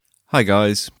Hi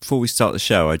guys, before we start the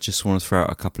show, I just want to throw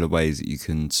out a couple of ways that you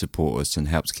can support us and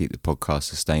help to keep the podcast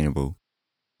sustainable.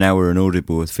 Now we're an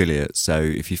Audible affiliate, so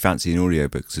if you fancy an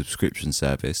audiobook subscription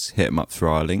service, hit them up through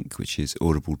our link, which is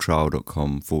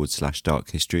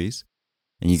audibletrial.com/darkhistories,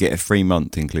 and you get a free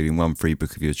month including one free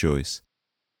book of your choice.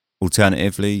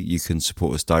 Alternatively, you can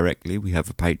support us directly. We have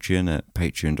a Patreon at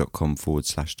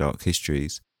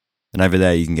patreon.com/darkhistories, and over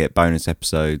there you can get bonus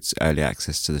episodes, early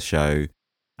access to the show,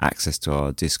 access to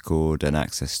our Discord, and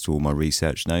access to all my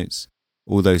research notes.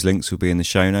 All those links will be in the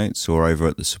show notes or over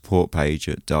at the support page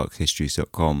at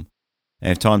darkhistories.com.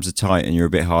 And if times are tight and you're a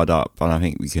bit hard up, and I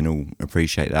think we can all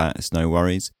appreciate that, it's no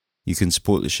worries, you can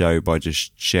support the show by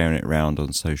just sharing it around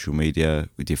on social media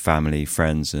with your family,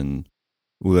 friends, and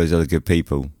all those other good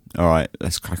people. Alright,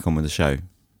 let's crack on with the show.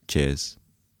 Cheers.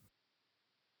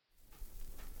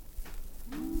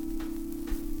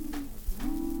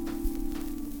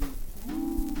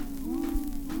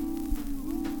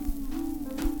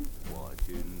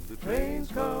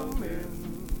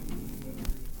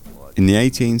 In the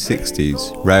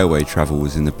 1860s, railway travel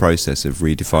was in the process of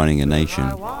redefining a nation.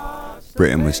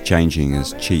 Britain was changing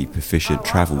as cheap, efficient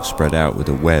travel spread out with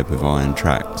a web of iron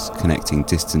tracks connecting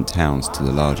distant towns to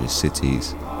the largest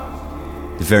cities.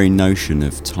 The very notion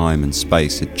of time and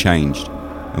space had changed,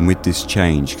 and with this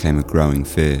change came a growing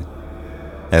fear.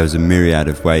 There was a myriad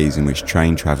of ways in which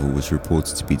train travel was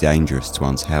reported to be dangerous to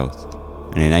one's health,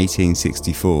 and in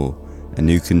 1864, a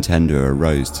new contender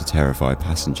arose to terrify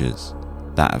passengers,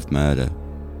 that of murder.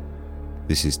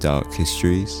 This is Dark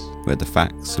Histories, where the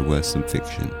facts are worse than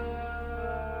fiction.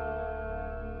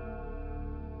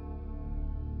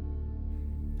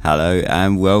 Hello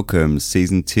and welcome,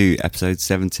 Season 2, Episode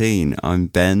 17. I'm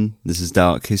Ben, this is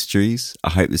Dark Histories. I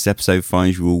hope this episode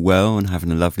finds you all well and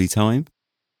having a lovely time.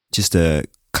 Just a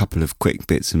couple of quick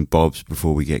bits and bobs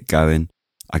before we get going.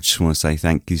 I just want to say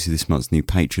thank you to this month's new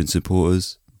Patreon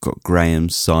supporters. We've got Graham,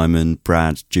 Simon,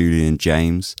 Brad, Julian,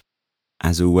 James.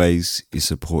 As always, your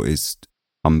support is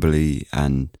humbly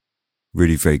and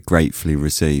really very gratefully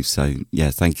received. So yeah,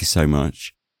 thank you so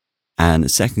much. And a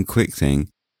second quick thing,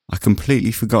 I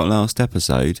completely forgot last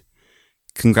episode.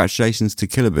 Congratulations to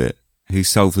Kilobit, who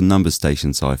solved the number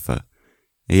station cipher.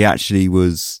 He actually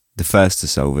was the first to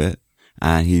solve it,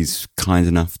 and he's kind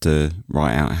enough to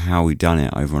write out how he done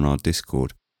it over on our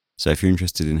Discord. So if you're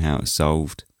interested in how it's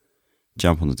solved,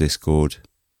 jump on the Discord,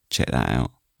 check that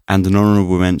out. And an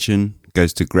honourable mention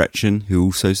goes to Gretchen, who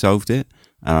also solved it.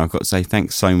 And I've got to say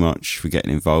thanks so much for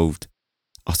getting involved.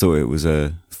 I thought it was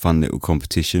a fun little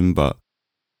competition, but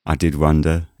I did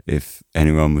wonder if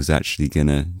anyone was actually going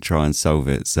to try and solve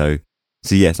it. So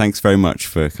yeah, thanks very much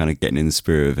for kind of getting in the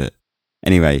spirit of it.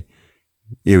 Anyway,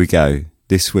 here we go.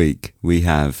 This week we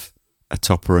have A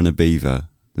Topper and a Beaver,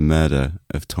 the murder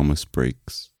of Thomas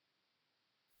Briggs.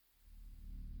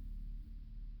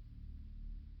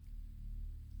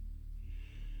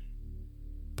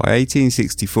 By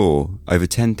 1864, over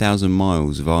 10,000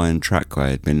 miles of iron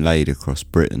trackway had been laid across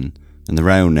Britain, and the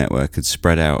rail network had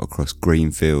spread out across green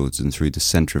fields and through the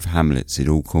centre of hamlets in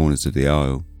all corners of the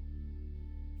Isle.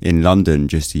 In London,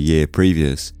 just a year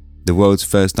previous, the world's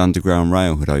first underground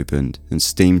rail had opened, and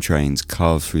steam trains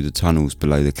carved through the tunnels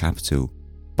below the capital,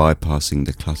 bypassing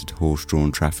the cluttered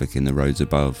horse-drawn traffic in the roads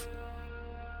above.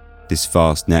 This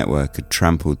vast network had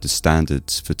trampled the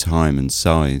standards for time and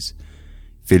size.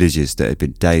 Villages that had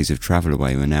been days of travel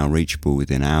away were now reachable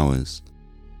within hours.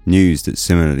 News that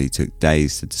similarly took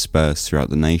days to disperse throughout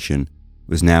the nation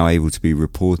was now able to be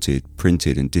reported,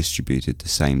 printed and distributed the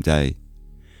same day.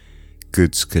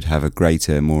 Goods could have a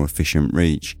greater, more efficient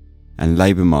reach, and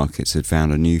labour markets had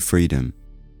found a new freedom.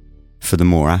 For the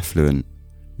more affluent,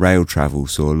 rail travel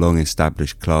saw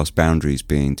long-established class boundaries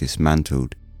being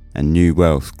dismantled and new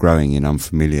wealth growing in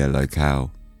unfamiliar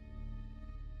locale.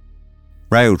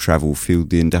 Rail travel fueled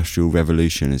the Industrial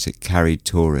Revolution as it carried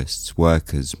tourists,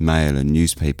 workers, mail and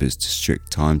newspapers to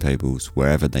strict timetables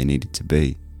wherever they needed to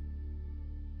be.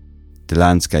 The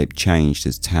landscape changed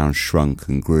as towns shrunk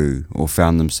and grew or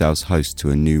found themselves host to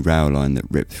a new rail line that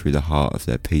ripped through the heart of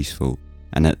their peaceful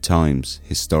and at times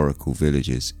historical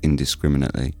villages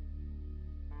indiscriminately.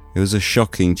 It was a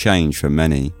shocking change for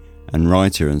many, and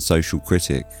writer and social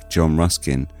critic John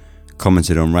Ruskin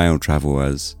commented on rail travel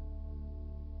as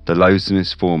the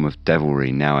loathsomest form of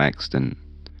devilry now extant,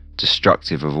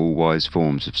 destructive of all wise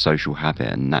forms of social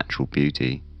habit and natural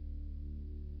beauty.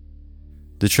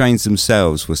 The trains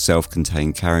themselves were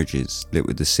self-contained carriages lit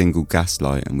with a single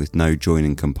gaslight and with no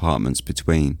joining compartments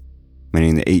between,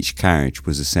 meaning that each carriage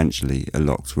was essentially a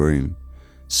locked room,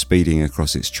 speeding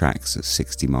across its tracks at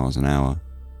 60 miles an hour.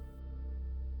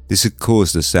 This had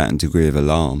caused a certain degree of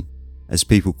alarm, as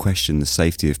people questioned the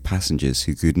safety of passengers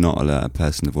who could not alert a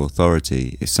person of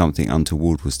authority if something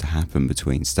untoward was to happen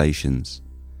between stations.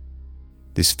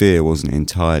 This fear wasn't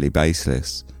entirely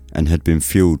baseless, and had been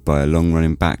fueled by a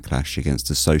long-running backlash against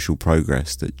the social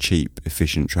progress that cheap,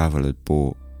 efficient travel had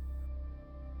brought.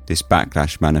 This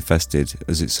backlash manifested,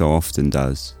 as it so often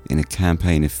does, in a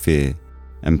campaign of fear,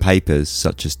 and papers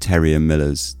such as Terry and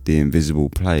Miller's The Invisible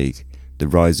Plague, The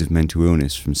Rise of Mental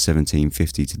Illness from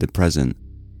 1750 to the present,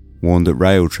 warned that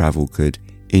rail travel could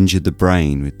injure the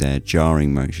brain with their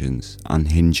jarring motions,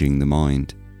 unhinging the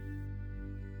mind.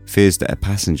 Fears that a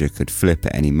passenger could flip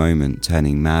at any moment,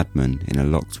 turning madman in a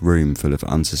locked room full of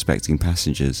unsuspecting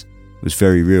passengers, was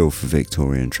very real for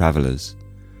Victorian travellers.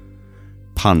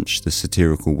 Punch, the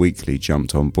satirical weekly,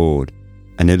 jumped on board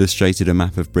and illustrated a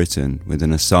map of Britain with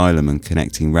an asylum and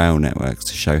connecting rail networks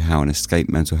to show how an escaped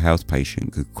mental health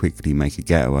patient could quickly make a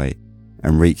getaway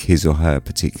and wreak his or her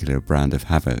particular brand of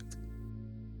havoc.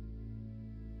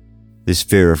 This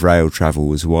fear of rail travel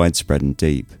was widespread and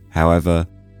deep. However,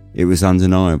 it was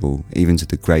undeniable, even to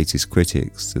the greatest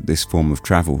critics, that this form of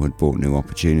travel had brought new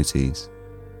opportunities.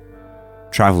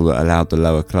 Travel that allowed the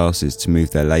lower classes to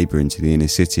move their labour into the inner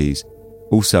cities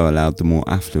also allowed the more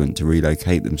affluent to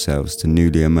relocate themselves to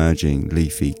newly emerging,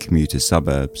 leafy commuter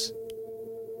suburbs.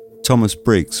 Thomas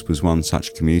Briggs was one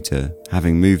such commuter,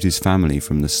 having moved his family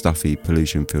from the stuffy,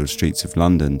 pollution-filled streets of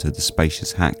London to the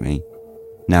spacious Hackney,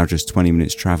 now just 20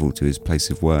 minutes travel to his place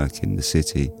of work in the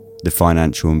city, the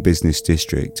financial and business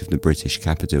district of the British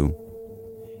capital.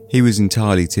 He was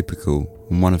entirely typical,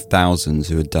 and one of thousands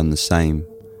who had done the same.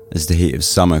 As the heat of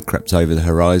summer crept over the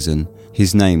horizon,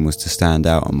 his name was to stand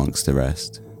out amongst the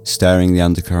rest, stirring the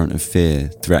undercurrent of fear,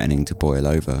 threatening to boil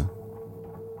over.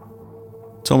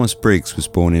 Thomas Briggs was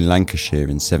born in Lancashire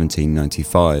in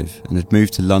 1795 and had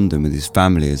moved to London with his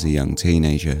family as a young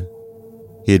teenager.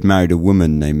 He had married a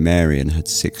woman named Mary and had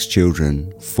 6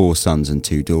 children, 4 sons and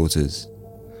 2 daughters.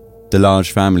 The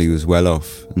large family was well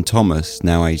off, and Thomas,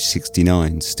 now aged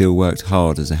 69, still worked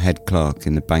hard as a head clerk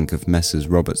in the bank of Messrs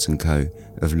Roberts & Co.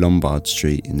 of Lombard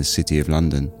Street in the City of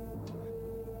London.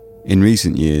 In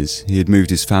recent years, he had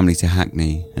moved his family to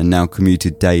Hackney and now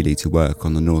commuted daily to work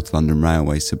on the North London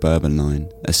Railway Suburban Line,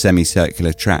 a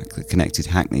semicircular track that connected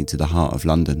Hackney to the heart of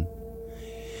London.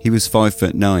 He was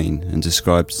 5'9" and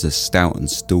described as a stout and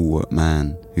stalwart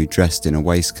man who dressed in a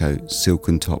waistcoat,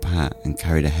 silken top hat and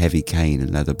carried a heavy cane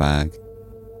and leather bag.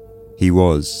 He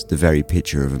was the very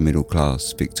picture of a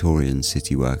middle-class Victorian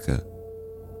city worker.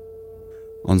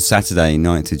 On Saturday,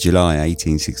 9th of July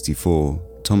 1864,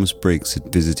 Thomas Briggs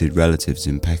had visited relatives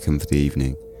in Peckham for the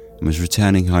evening and was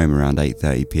returning home around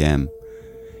 8:30 p.m,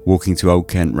 walking to Old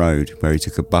Kent Road, where he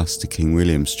took a bus to King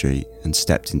William Street and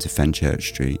stepped into Fenchurch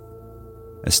Street,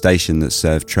 a station that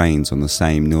served trains on the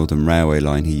same Northern Railway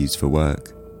line he used for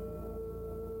work.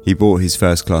 He bought his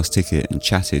first-class ticket and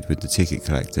chatted with the ticket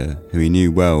collector, who he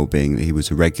knew well, being that he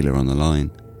was a regular on the line.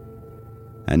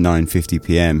 At 9:50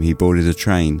 p.m, he boarded a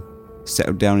train,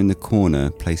 settled down in the corner,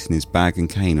 placing his bag and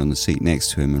cane on the seat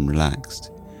next to him and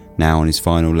relaxed, now on his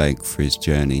final leg for his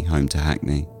journey home to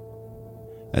Hackney.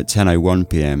 At 10:01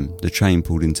 p.m, the train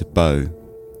pulled into Bow,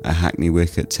 at Hackney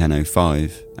Wick at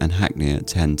 10:05 and Hackney at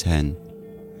 10:10.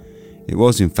 It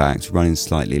was in fact running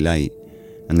slightly late,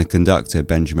 and the conductor,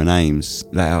 Benjamin Ames,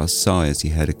 let out a sigh as he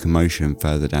heard a commotion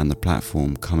further down the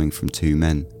platform coming from 2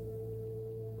 men.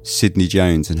 Sidney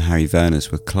Jones and Harry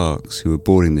Vernus were clerks who were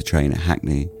boarding the train at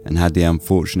Hackney and had the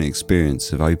unfortunate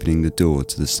experience of opening the door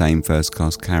to the same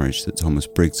first-class carriage that Thomas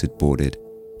Briggs had boarded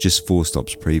just 4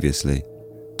 stops previously.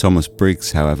 Thomas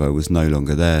Briggs, however, was no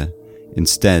longer there.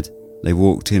 Instead, they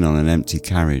walked in on an empty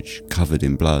carriage covered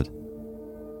in blood.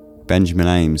 Benjamin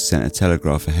Ames sent a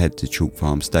telegraph ahead to Chalk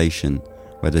Farm Station,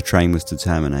 where the train was to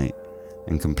terminate,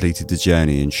 and completed the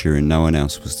journey, ensuring no one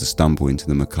else was to stumble into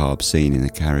the macabre scene in the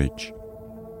carriage.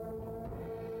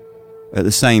 At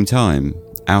the same time,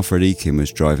 Alfred Eakin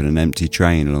was driving an empty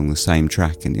train along the same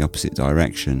track in the opposite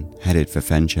direction, headed for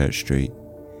Fenchurch Street.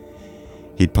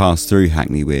 He'd passed through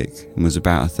Hackney Wick and was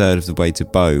about a third of the way to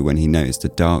Bow when he noticed a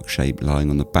dark shape lying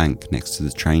on the bank next to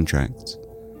the train tracks.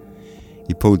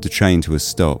 He pulled the train to a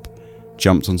stop,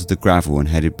 jumped onto the gravel and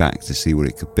headed back to see what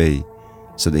it could be,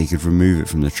 so that he could remove it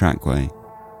from the trackway.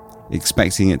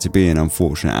 Expecting it to be an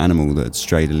unfortunate animal that had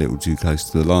strayed a little too close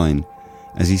to the line,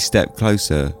 as he stepped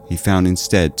closer, he found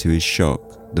instead, to his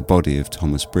shock, the body of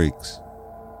Thomas Briggs.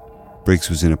 Briggs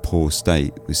was in a poor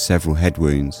state, with several head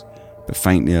wounds, but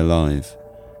faintly alive,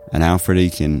 and Alfred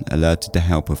Eakin alerted the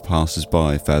help of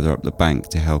passers-by further up the bank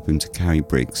to help him to carry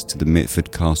Briggs to the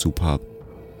Mitford Castle pub,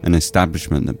 an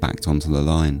establishment that backed onto the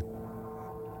line.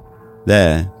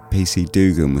 There, PC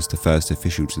Dugan was the first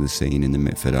official to the scene in the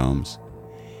Mitford Arms.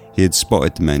 He had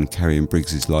spotted the men carrying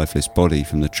Briggs's lifeless body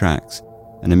from the tracks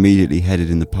and immediately headed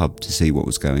in the pub to see what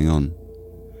was going on.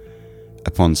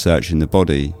 Upon searching the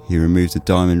body, he removed a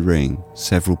diamond ring,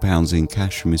 several pounds in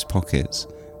cash from his pockets,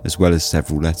 as well as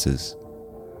several letters.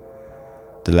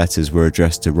 The letters were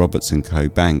addressed to Roberts & Co.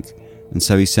 Bank, and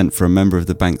so he sent for a member of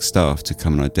the bank staff to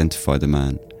come and identify the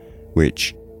man,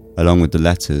 which, along with the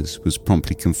letters, was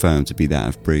promptly confirmed to be that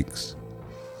of Briggs.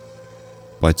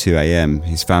 By 2 a.m,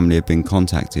 his family had been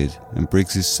contacted and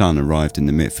Briggs's son arrived in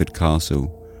the Mitford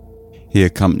Castle. He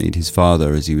accompanied his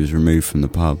father as he was removed from the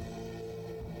pub.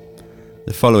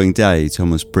 The following day,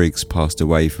 Thomas Briggs passed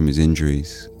away from his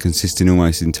injuries, consisting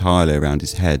almost entirely around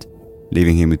his head,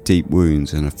 leaving him with deep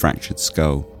wounds and a fractured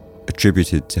skull,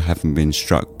 attributed to having been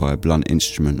struck by a blunt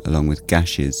instrument along with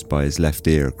gashes by his left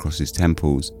ear across his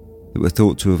temples that were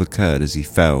thought to have occurred as he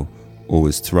fell or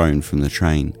was thrown from the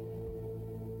train.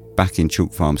 Back in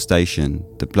Chalk Farm Station,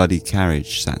 the bloody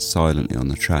carriage sat silently on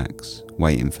the tracks,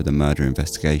 waiting for the murder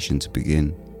investigation to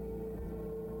begin.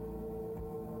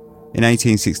 In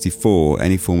 1864,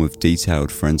 any form of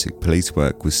detailed forensic police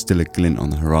work was still a glint on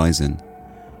the horizon.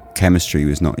 Chemistry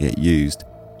was not yet used,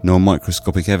 nor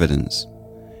microscopic evidence.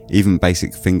 Even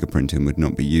basic fingerprinting would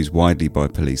not be used widely by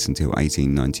police until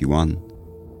 1891.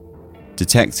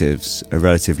 Detectives, a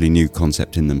relatively new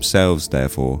concept in themselves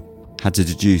therefore, had to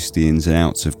deduce the ins and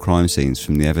outs of crime scenes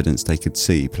from the evidence they could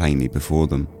see plainly before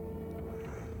them.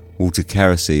 Walter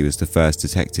Kersey was the first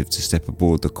detective to step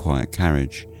aboard the quiet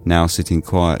carriage, now sitting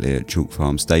quietly at Chalk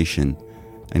Farm Station,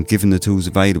 and given the tools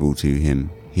available to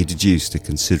him, he deduced a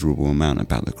considerable amount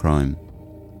about the crime.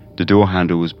 The door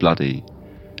handle was bloody.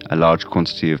 A large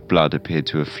quantity of blood appeared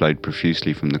to have flowed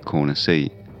profusely from the corner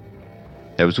seat.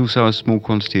 There was also a small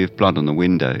quantity of blood on the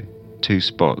window, 2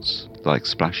 spots, like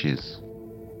splashes.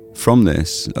 From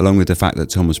this, along with the fact that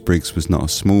Thomas Briggs was not a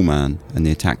small man and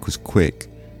the attack was quick,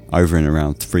 over in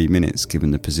around 3 minutes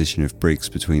given the position of Briggs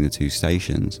between the 2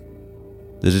 stations,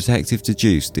 the detective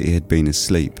deduced that he had been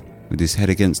asleep, with his head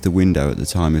against the window at the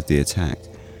time of the attack,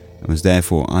 and was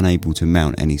therefore unable to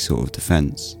mount any sort of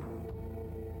defence.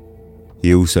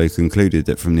 He also concluded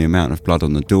that from the amount of blood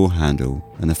on the door handle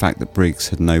and the fact that Briggs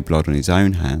had no blood on his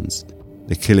own hands,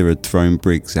 the killer had thrown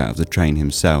Briggs out of the train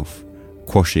himself,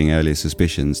 quashing earlier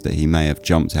suspicions that he may have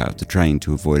jumped out of the train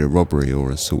to avoid a robbery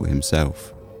or assault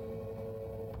himself.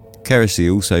 Kersey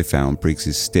also found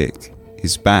Briggs's stick,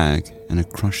 his bag and a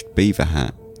crushed beaver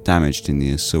hat damaged in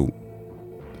the assault.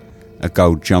 A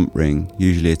gold jump ring,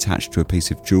 usually attached to a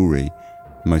piece of jewellery,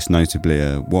 most notably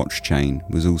a watch chain,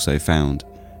 was also found,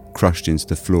 crushed into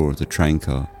the floor of the train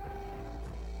car.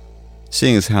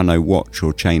 Seeing as how no watch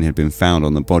or chain had been found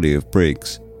on the body of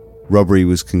Briggs, robbery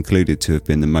was concluded to have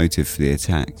been the motive for the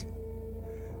attack.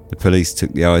 The police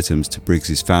took the items to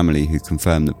Briggs's family, who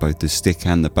confirmed that both the stick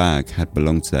and the bag had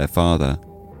belonged to their father.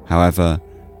 However,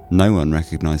 no one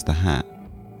recognised the hat.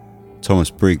 Thomas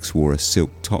Briggs wore a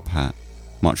silk top hat,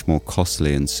 much more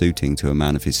costly and suiting to a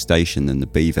man of his station than the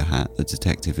beaver hat the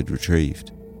detective had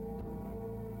retrieved.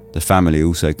 The family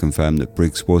also confirmed that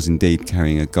Briggs was indeed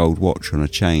carrying a gold watch on a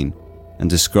chain and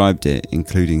described it,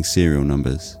 including serial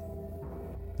numbers.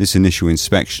 This initial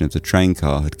inspection of the train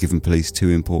car had given police 2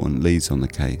 important leads on the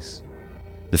case.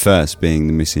 The first being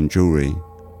the missing jewellery.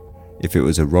 If it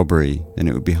was a robbery, then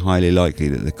it would be highly likely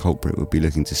that the culprit would be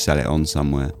looking to sell it on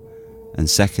somewhere. And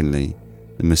secondly,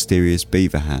 the mysterious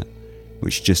beaver hat,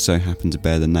 which just so happened to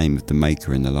bear the name of the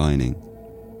maker in the lining,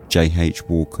 J.H.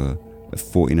 Walker of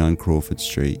 49 Crawford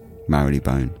Street,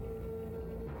 Marylebone.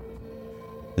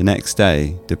 The next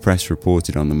day, the press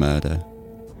reported on the murder.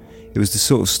 It was the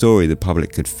sort of story the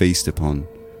public could feast upon,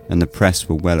 and the press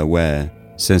were well aware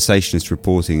sensationalist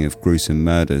reporting of gruesome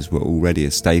murders were already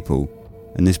a staple,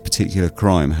 and this particular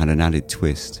crime had an added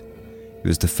twist. It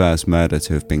was the first murder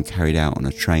to have been carried out on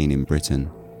a train in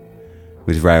Britain.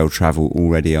 With rail travel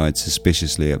already eyed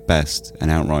suspiciously at best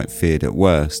and outright feared at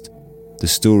worst, the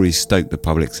story stoked the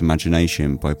public's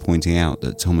imagination by pointing out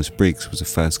that Thomas Briggs was a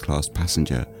first-class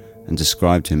passenger and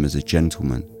described him as a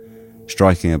gentleman,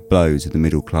 striking a blow to the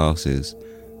middle classes,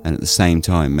 and at the same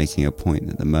time making a point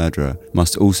that the murderer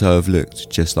must also have looked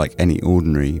just like any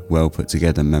ordinary,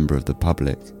 well-put-together member of the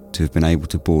public to have been able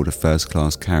to board a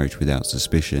first-class carriage without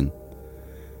suspicion.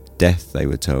 Death, they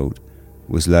were told,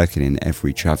 was lurking in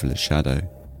every traveller's shadow.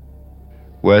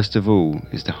 Worst of all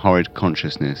is the horrid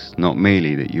consciousness not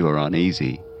merely that you are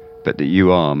uneasy, but that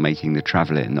you are making the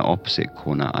traveller in the opposite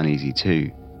corner uneasy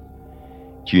too.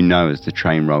 You know as the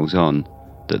train rolls on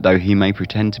that though he may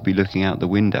pretend to be looking out the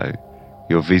window,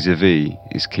 your vis-a-vis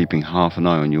is keeping half an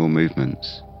eye on your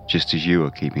movements, just as you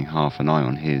are keeping half an eye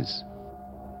on his.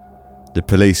 The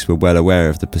police were well aware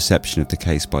of the perception of the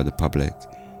case by the public,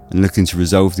 and looking to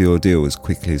resolve the ordeal as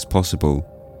quickly as possible,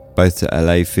 both to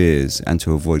allay fears and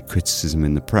to avoid criticism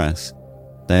in the press,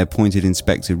 they appointed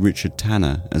Inspector Richard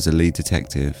Tanner as a lead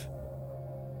detective.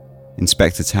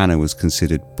 Inspector Tanner was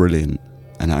considered brilliant,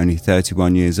 and at only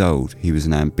 31 years old, he was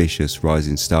an ambitious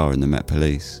rising star in the Met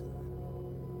Police.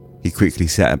 He quickly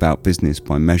set about business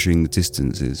by measuring the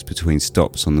distances between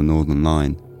stops on the Northern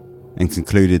Line, and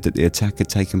concluded that the attack had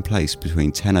taken place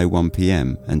between 10:01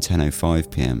 p.m. and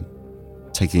 10:05 p.m,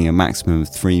 taking a maximum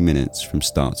of 3 minutes from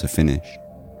start to finish.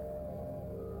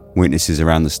 Witnesses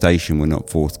around the station were not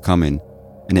forthcoming,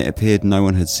 and it appeared no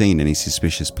one had seen any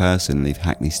suspicious person leave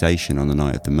Hackney Station on the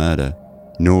night of the murder,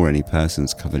 nor any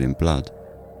persons covered in blood.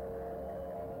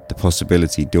 The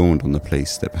possibility dawned on the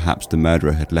police that perhaps the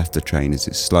murderer had left the train as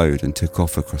it slowed and took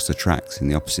off across the tracks in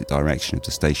the opposite direction of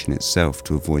the station itself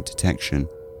to avoid detection,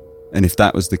 and if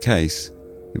that was the case,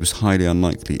 it was highly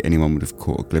unlikely anyone would have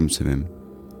caught a glimpse of him.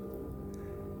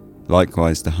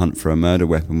 Likewise, the hunt for a murder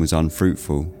weapon was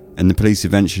unfruitful, and the police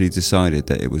eventually decided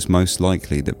that it was most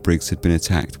likely that Briggs had been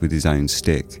attacked with his own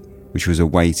stick, which was a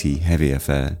weighty, heavy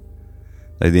affair.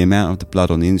 Though the amount of the blood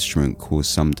on the instrument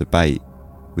caused some debate,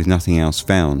 with nothing else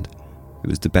found, it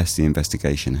was the best the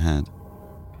investigation had.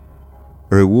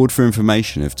 A reward for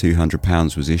information of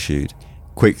 £200 was issued,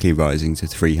 quickly rising to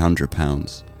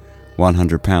 £300.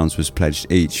 £100 was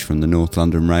pledged each from the North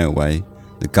London Railway,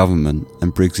 the government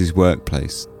and Briggs's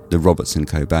workplace, the Roberts &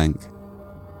 Co Bank.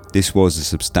 This was a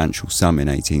substantial sum in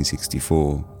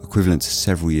 1864, equivalent to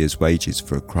several years' wages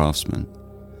for a craftsman.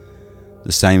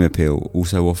 The same appeal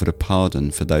also offered a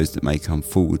pardon for those that may come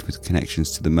forward with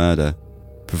connections to the murder,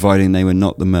 providing they were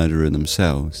not the murderer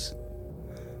themselves.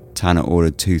 Tanner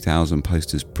ordered 2,000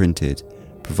 posters printed,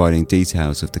 providing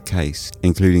details of the case,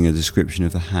 including a description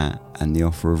of the hat and the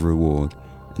offer of reward,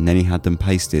 and then he had them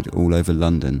pasted all over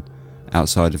London,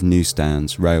 outside of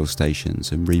newsstands, rail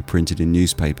stations, and reprinted in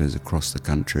newspapers across the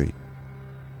country.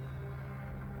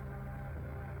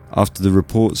 After the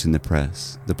reports in the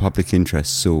press, the public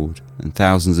interest soared, and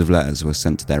thousands of letters were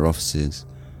sent to their offices.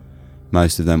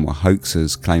 Most of them were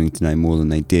hoaxers claiming to know more than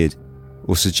they did,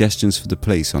 or suggestions for the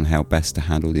police on how best to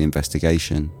handle the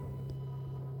investigation.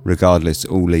 Regardless,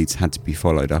 all leads had to be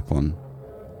followed up on.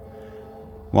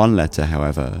 One letter,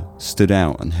 however, stood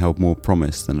out and held more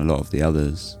promise than a lot of the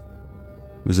others.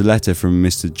 It was a letter from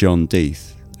Mr. John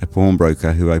Death, a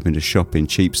pawnbroker who opened a shop in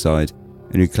Cheapside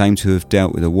and who claimed to have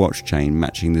dealt with a watch chain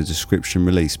matching the description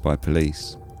released by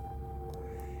police.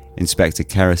 Inspector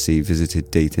Keresy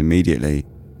visited Death immediately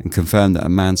and confirmed that a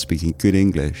man speaking good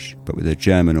English, but with a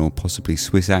German or possibly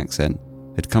Swiss accent,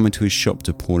 had come into his shop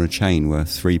to pawn a chain worth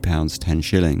 £3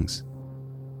 10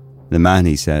 The man,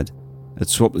 he said, had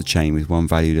swapped the chain with one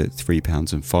valued at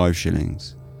 £3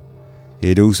 5. He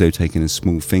had also taken a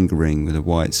small finger ring with a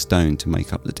white stone to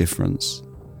make up the difference.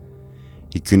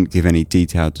 He couldn't give any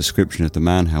detailed description of the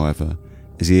man, however,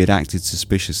 as he had acted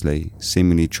suspiciously,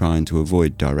 seemingly trying to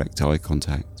avoid direct eye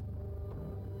contact.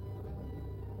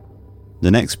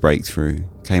 The next breakthrough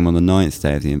came on the 9th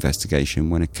day of the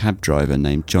investigation when a cab driver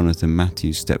named Jonathan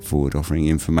Matthews stepped forward offering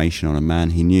information on a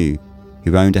man he knew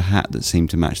who owned a hat that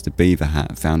seemed to match the Beaver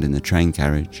hat found in the train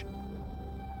carriage.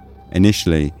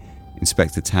 Initially,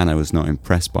 Inspector Tanner was not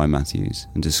impressed by Matthews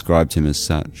and described him as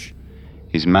such.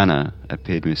 His manner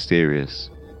appeared mysterious.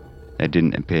 There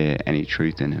didn't appear any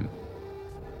truth in him.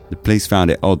 The police found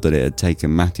it odd that it had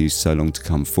taken Matthews so long to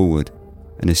come forward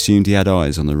and assumed he had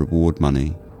eyes on the reward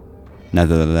money.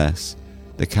 Nevertheless,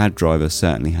 the cab driver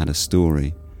certainly had a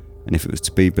story, and if it was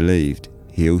to be believed,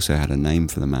 he also had a name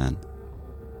for the man.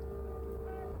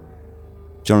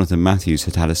 Jonathan Matthews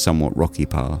had had a somewhat rocky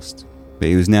past, but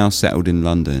he was now settled in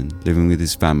London, living with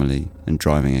his family and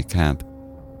driving a cab.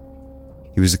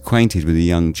 He was acquainted with a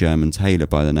young German tailor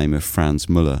by the name of Franz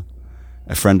Muller,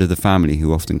 a friend of the family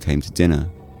who often came to dinner.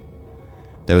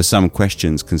 There were some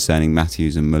questions concerning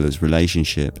Matthews and Muller's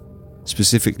relationship,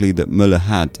 specifically that Muller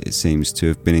had, it seems, to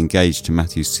have been engaged to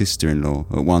Matthews' sister-in-law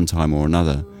at one time or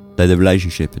another, though the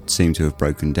relationship had seemed to have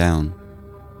broken down.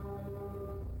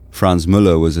 Franz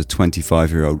Muller was a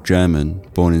 25-year-old German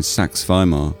born in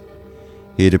Saxe-Weimar.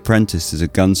 He had apprenticed as a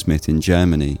gunsmith in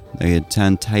Germany, though he had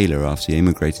turned tailor after he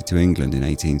immigrated to England in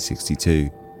 1862,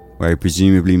 where he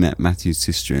presumably met Matthews'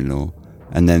 sister-in-law,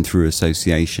 and then through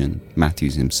association,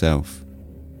 Matthews himself.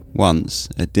 Once,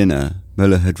 at dinner,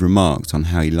 Muller had remarked on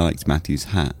how he liked Matthews'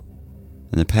 hat,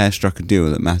 and the pair struck a deal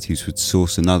that Matthews would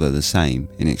source another the same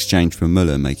in exchange for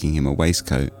Muller making him a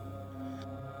waistcoat.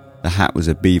 The hat was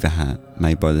a Beaver hat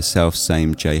made by the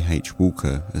self-same J.H.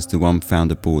 Walker as the one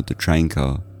found aboard the train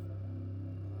car.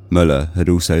 Muller had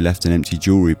also left an empty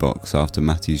jewellery box after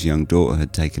Matthew's young daughter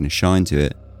had taken a shine to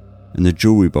it, and the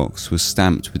jewellery box was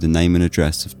stamped with the name and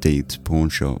address of Deed's pawn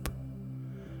shop.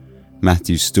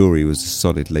 Matthew's story was a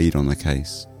solid lead on the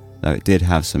case, though it did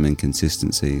have some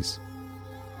inconsistencies.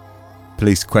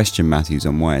 Police questioned Matthews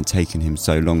on why it had taken him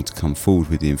so long to come forward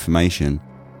with the information.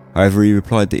 However, he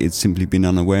replied that he had simply been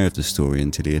unaware of the story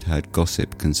until he had heard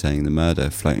gossip concerning the murder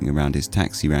floating around his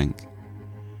taxi rank.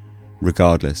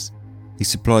 Regardless, he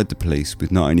supplied the police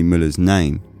with not only Muller's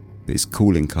name, but his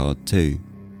calling card too.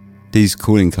 These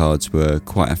calling cards were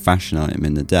quite a fashion item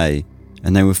in the day,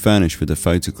 and they were furnished with a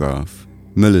photograph.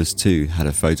 Muller's too had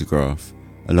a photograph,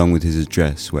 along with his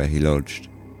address where he lodged.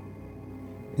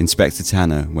 Inspector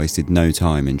Tanner wasted no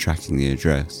time in tracking the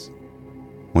address.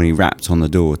 When he rapped on the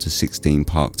door to 16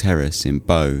 Park Terrace in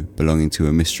Bow, belonging to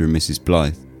a Mr. and Mrs.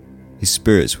 Blythe, his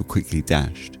spirits were quickly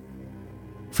dashed.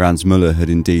 Franz Muller had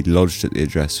indeed lodged at the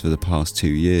address for the past 2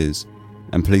 years,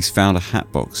 and police found a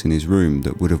hat box in his room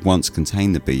that would have once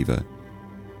contained the Beaver.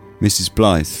 Mrs.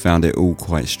 Blythe found it all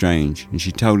quite strange, and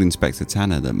she told Inspector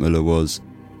Tanner that Muller was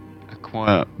a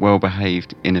quiet,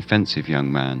 well-behaved, inoffensive young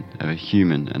man of a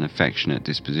human and affectionate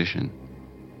disposition.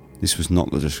 This was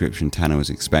not the description Tanner was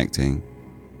expecting.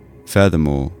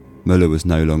 Furthermore, Muller was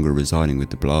no longer residing with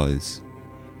the Blythes.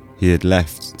 He had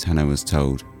left, Tanner was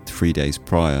told, 3 days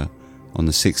prior, on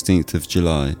the 16th of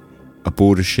July,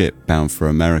 aboard a ship bound for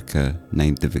America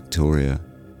named the Victoria.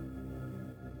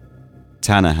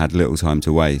 Tanner had little time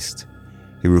to waste.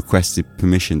 He requested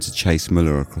permission to chase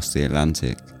Muller across the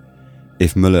Atlantic.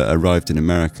 If Muller arrived in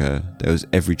America, there was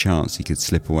every chance he could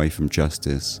slip away from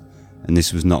justice, and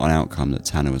this was not an outcome that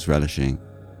Tanner was relishing.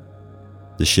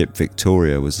 The ship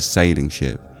Victoria was a sailing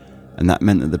ship, and that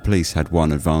meant that the police had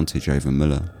one advantage over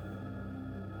Muller.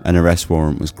 An arrest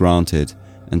warrant was granted,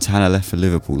 and Tanner left for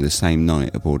Liverpool the same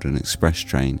night aboard an express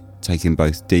train, taking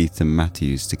both Deeth and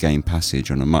Matthews to gain passage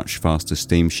on a much faster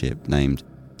steamship named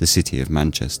the City of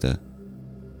Manchester.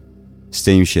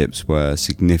 Steamships were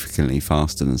significantly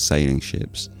faster than sailing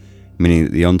ships, meaning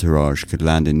that the entourage could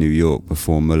land in New York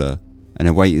before Muller and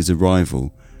await his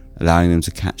arrival, allowing them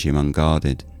to catch him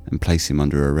unguarded and place him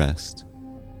under arrest.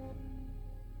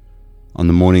 On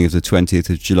the morning of the 20th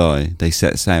of July, they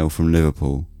set sail from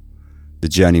Liverpool. The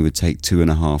journey would take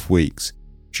 2.5 weeks,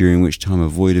 during which time a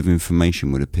void of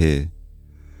information would appear.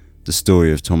 The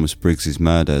story of Thomas Briggs's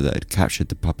murder that had captured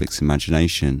the public's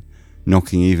imagination,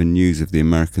 knocking even news of the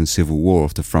American Civil War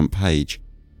off the front page,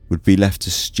 would be left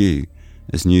to stew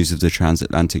as news of the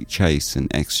transatlantic chase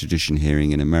and extradition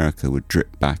hearing in America would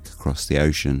drip back across the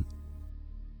ocean.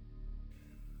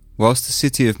 Whilst the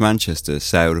City of Manchester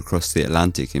sailed across the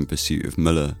Atlantic in pursuit of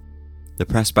Muller, the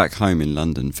press back home in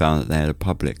London found that they had a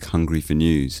public hungry for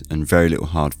news and very little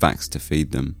hard facts to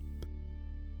feed them.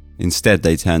 Instead,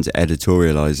 they turned to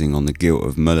editorialising on the guilt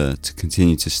of Muller to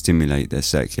continue to stimulate their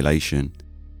circulation,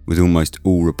 with almost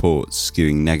all reports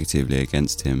skewing negatively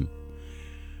against him.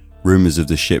 Rumours of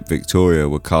the ship Victoria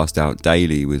were cast out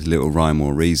daily with little rhyme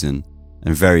or reason,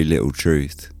 and very little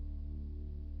truth.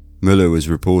 Muller was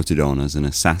reported on as an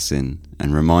assassin,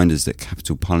 and reminders that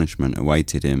capital punishment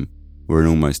awaited him were in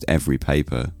almost every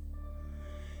paper.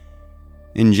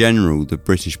 In general, the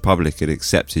British public had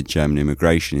accepted German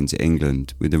immigration into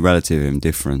England with a relative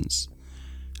indifference.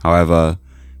 However,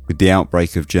 with the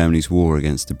outbreak of Germany's war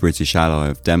against the British ally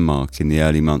of Denmark in the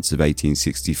early months of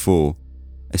 1864,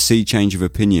 a sea change of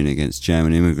opinion against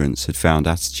German immigrants had found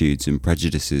attitudes and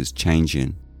prejudices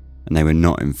changing, and they were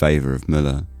not in favour of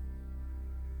Muller.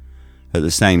 At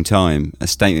the same time, a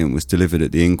statement was delivered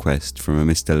at the inquest from a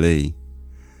Mr. Lee.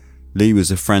 Lee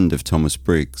was a friend of Thomas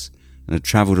Briggs and had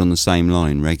travelled on the same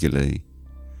line regularly.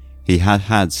 He had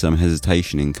had some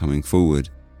hesitation in coming forward,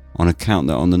 on account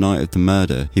that on the night of the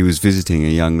murder he was visiting a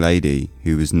young lady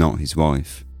who was not his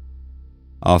wife.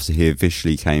 After he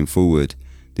officially came forward,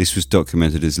 this was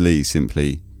documented as Lee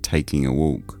simply taking a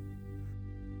walk.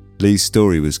 Lee's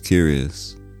story was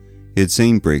curious. He had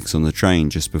seen Briggs on the train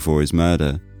just before his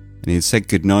murder, and he had said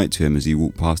goodnight to him as he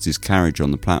walked past his carriage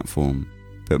on the platform.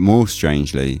 But more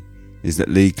strangely is that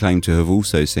Lee claimed to have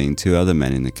also seen 2 other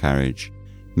men in the carriage,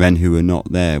 men who were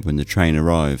not there when the train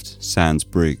arrived, sans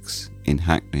Briggs, in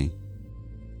Hackney.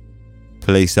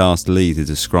 Police asked Lee to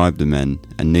describe the men,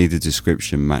 and neither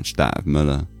description matched that of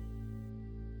Muller.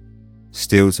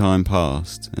 Still time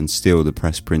passed, and still the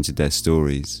press printed their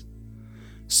stories.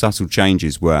 Subtle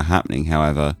changes were happening,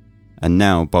 however, and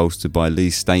now, bolstered by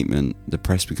Lee's statement, the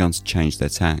press began to change their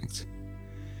tact.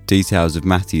 Details of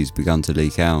Matthews began to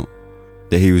leak out,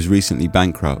 that he was recently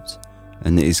bankrupt,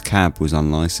 and that his cab was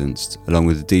unlicensed, along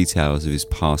with the details of his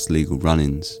past legal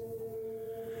run-ins.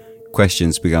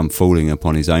 Questions began falling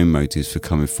upon his own motives for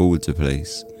coming forward to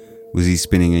police. Was he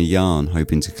spinning a yarn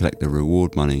hoping to collect the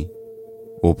reward money?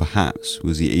 Or perhaps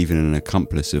was he even an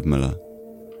accomplice of Muller?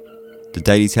 The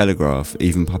Daily Telegraph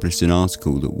even published an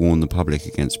article that warned the public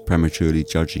against prematurely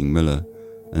judging Muller,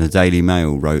 and the Daily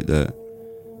Mail wrote that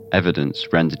evidence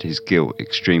rendered his guilt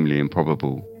extremely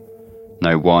improbable.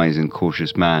 No wise and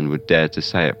cautious man would dare to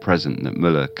say at present that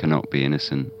Muller cannot be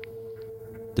innocent.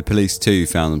 The police too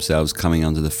found themselves coming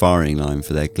under the firing line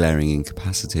for their glaring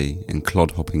incapacity and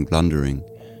clod-hopping blundering,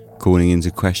 calling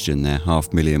into question their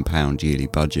 £500,000 yearly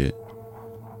budget.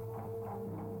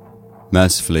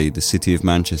 Mercifully, the city of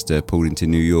Manchester pulled into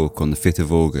New York on the 5th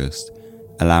of August,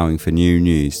 allowing for new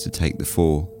news to take the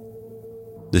fore.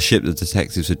 The ship the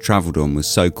detectives had travelled on was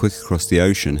so quick across the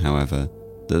ocean, however,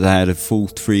 that they had a full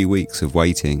 3 weeks of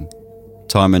waiting,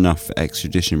 time enough for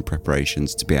extradition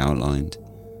preparations to be outlined.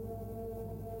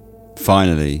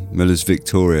 Finally, Muller's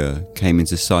Victoria came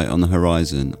into sight on the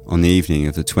horizon on the evening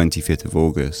of the 25th of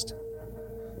August.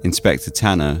 Inspector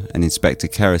Tanner and Inspector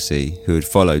Kersey, who had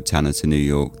followed Tanner to New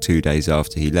York 2 days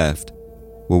after he left,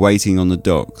 were waiting on the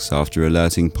docks after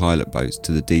alerting pilot boats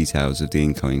to the details of the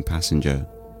incoming passenger,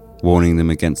 warning them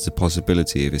against the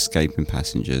possibility of escaping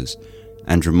passengers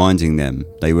and reminding them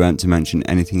they weren't to mention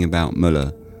anything about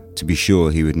Muller to be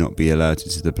sure he would not be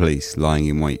alerted to the police lying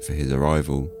in wait for his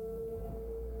arrival.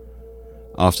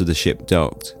 After the ship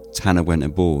docked, Tanner went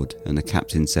aboard and the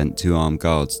captain sent 2 armed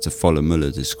guards to follow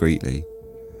Muller discreetly.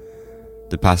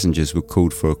 The passengers were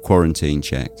called for a quarantine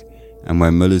check, and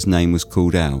when Muller's name was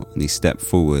called out and he stepped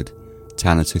forward,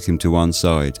 Tanner took him to one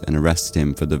side and arrested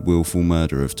him for the willful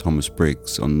murder of Thomas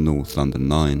Briggs on the North London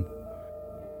line.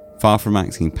 Far from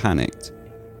acting panicked,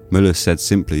 Muller said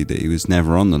simply that he was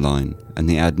never on the line and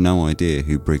he had no idea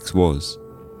who Briggs was.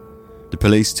 The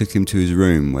police took him to his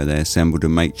room where they assembled a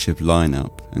makeshift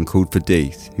lineup and called for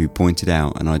Death, who pointed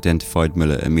out and identified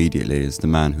Muller immediately as the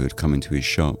man who had come into his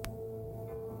shop.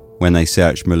 When they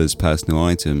searched Muller's personal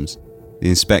items, the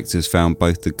inspectors found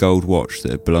both the gold watch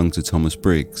that had belonged to Thomas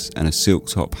Briggs and a silk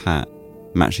top hat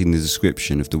matching the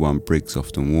description of the one Briggs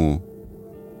often wore.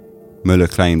 Muller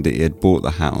claimed that he had bought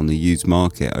the hat on the used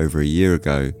market over a year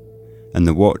ago, and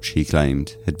the watch, he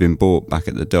claimed, had been bought back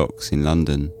at the docks in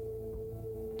London.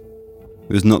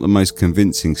 It was not the most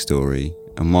convincing story,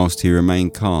 and whilst he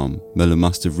remained calm, Muller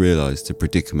must have realised the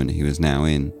predicament he was now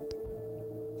in.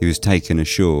 He was taken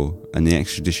ashore and the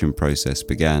extradition process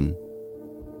began.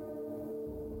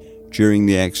 During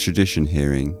the extradition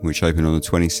hearing, which opened on the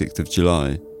 26th of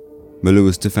July, Muller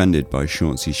was defended by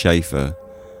Chauncey Schaefer,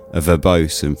 a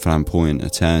verbose and flamboyant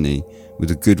attorney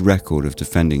with a good record of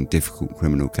defending difficult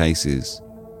criminal cases.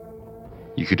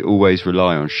 "You could always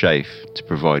rely on Schaefer to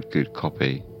provide good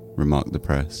copy," remarked the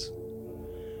press.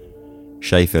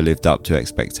 Schaefer lived up to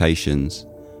expectations,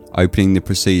 opening the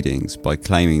proceedings by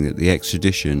claiming that the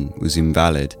extradition was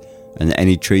invalid and that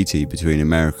any treaty between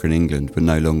America and England were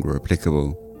no longer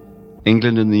applicable.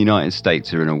 "England and the United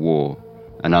States are in a war,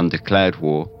 an undeclared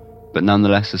war, but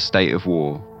nonetheless a state of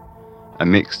war, a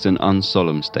mixed and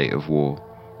unsolemn state of war,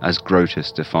 as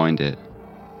Grotius defined it.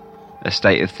 A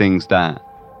state of things that,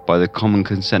 by the common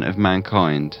consent of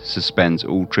mankind, suspends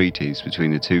all treaties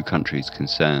between the 2 countries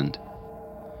concerned.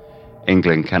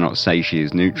 England cannot say she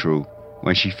is neutral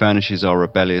when she furnishes our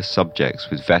rebellious subjects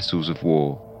with vessels of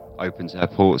war, opens her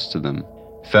ports to them,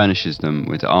 furnishes them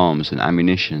with arms and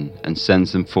ammunition, and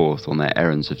sends them forth on their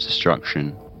errands of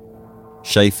destruction."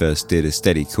 Schaefer steered a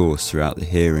steady course throughout the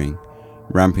hearing,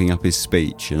 ramping up his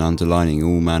speech and underlining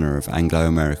all manner of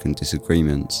Anglo-American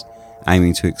disagreements,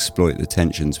 aiming to exploit the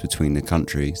tensions between the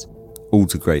countries, all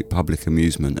to great public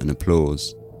amusement and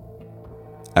applause.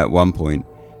 At one point,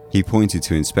 he pointed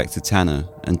to Inspector Tanner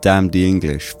and damned the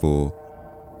English for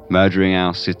murdering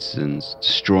our citizens,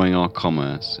 destroying our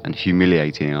commerce, and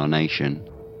humiliating our nation.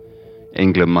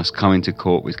 England must come into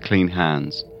court with clean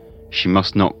hands. She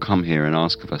must not come here and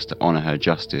ask of us to honour her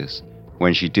justice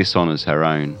when she dishonours her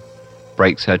own,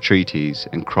 breaks her treaties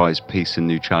and cries peace and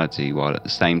neutrality while at the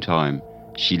same time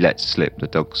she lets slip the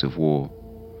dogs of war."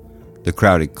 The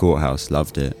crowded courthouse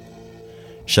loved it.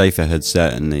 Schaefer had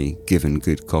certainly given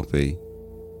good copy.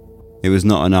 It was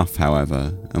not enough,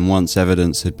 however, and once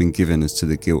evidence had been given as to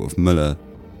the guilt of Muller,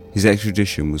 his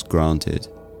extradition was granted.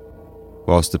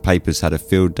 Whilst the papers had a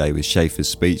field day with Schaefer's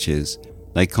speeches,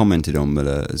 they commented on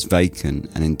Muller as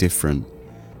vacant and indifferent,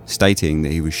 stating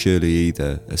that he was surely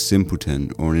either a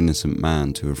simpleton or an innocent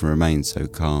man to have remained so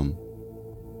calm.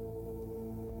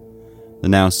 The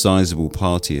now sizable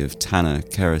party of Tanner,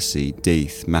 Kersey,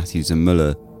 Death, Matthews and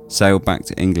Muller sailed back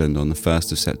to England on the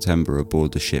 1st of September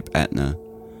aboard the ship Etna.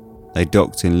 They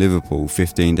docked in Liverpool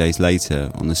 15 days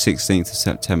later on the 16th of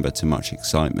September to much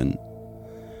excitement.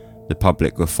 The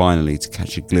public were finally to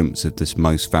catch a glimpse of this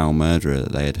most foul murderer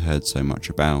that they had heard so much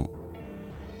about.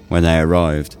 When they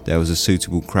arrived, there was a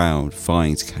suitable crowd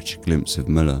vying to catch a glimpse of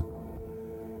Muller.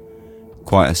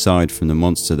 Quite aside from the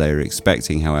monster they were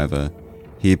expecting, however,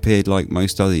 he appeared like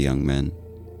most other young men.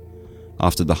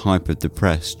 After the hype of the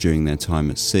press during their time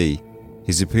at sea,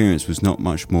 his appearance was not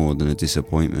much more than a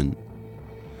disappointment.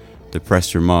 The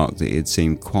press remarked that he had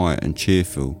seemed quiet and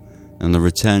cheerful, and on the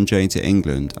return journey to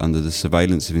England under the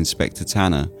surveillance of Inspector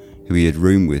Tanner, who he had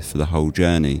roomed with for the whole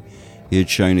journey, he had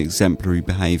shown exemplary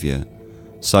behaviour,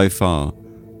 so far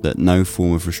that no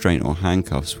form of restraint or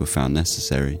handcuffs were found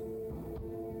necessary.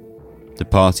 The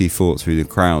party fought through the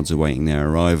crowds awaiting their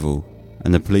arrival,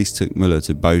 and the police took Muller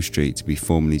to Bow Street to be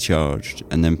formally charged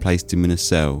and then placed him in a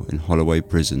cell in Holloway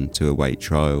Prison to await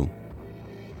trial.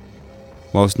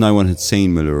 Whilst no one had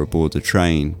seen Muller aboard the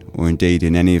train, or indeed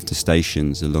in any of the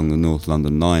stations along the North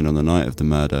London line on the night of the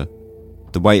murder,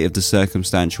 the weight of the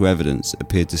circumstantial evidence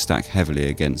appeared to stack heavily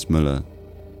against Muller.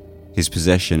 His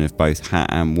possession of both hat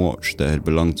and watch that had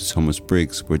belonged to Thomas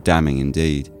Briggs were damning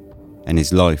indeed, and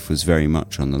his life was very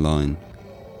much on the line.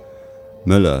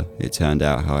 Muller, it turned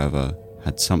out, however,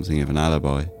 had something of an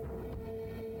alibi.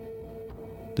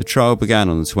 The trial began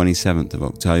on the 27th of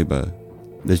October.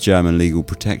 The German Legal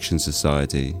Protection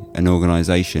Society, an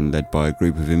organisation led by a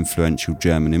group of influential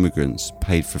German immigrants,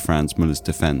 paid for Franz Muller's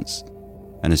defence,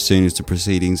 and as soon as the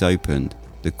proceedings opened,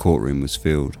 the courtroom was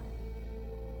filled.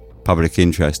 Public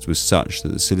interest was such that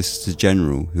the Solicitor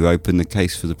General, who opened the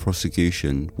case for the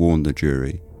prosecution, warned the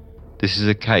jury, "This is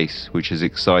a case which has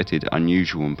excited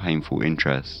unusual and painful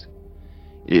interest.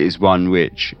 It is one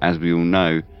which, as we all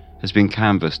know, has been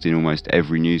canvassed in almost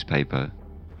every newspaper.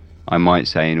 I might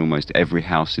say in almost every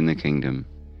house in the kingdom,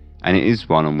 and it is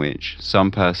one on which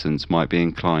some persons might be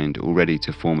inclined already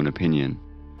to form an opinion.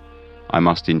 I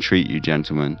must entreat you,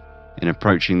 gentlemen, in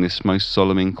approaching this most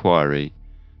solemn inquiry,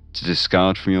 to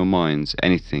discard from your minds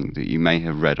anything that you may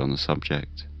have read on the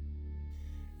subject."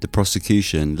 The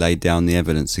prosecution laid down the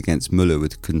evidence against Muller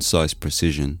with concise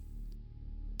precision.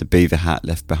 The beaver hat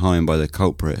left behind by the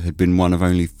culprit had been one of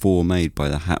only 4 made by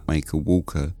the hatmaker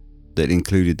Walker that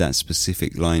included that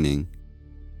specific lining,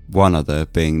 one other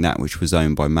being that which was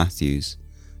owned by Matthews.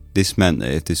 This meant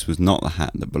that if this was not the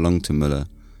hat that belonged to Muller,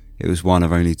 it was one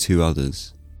of only 2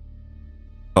 others.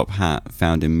 The top hat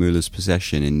found in Muller's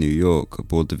possession in New York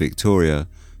aboard the Victoria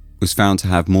was found to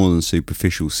have more than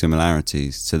superficial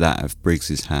similarities to that of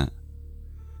Briggs's hat.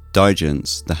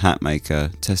 Digance, the hat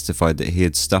maker, testified that he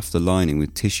had stuffed the lining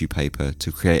with tissue paper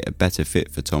to create a better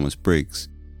fit for Thomas Briggs.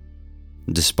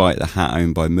 Despite the hat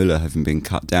owned by Muller having been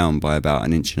cut down by about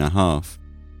 1.5 inches,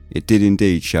 it did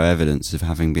indeed show evidence of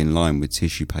having been lined with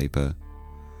tissue paper.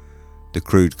 The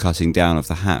crude cutting down of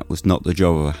the hat was not the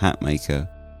job of a hat maker,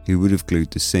 who would have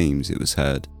glued the seams, it was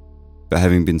heard, but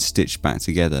having been stitched back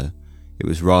together, it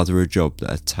was rather a job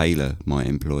that a tailor might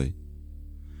employ.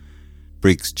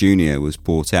 Briggs Jr. was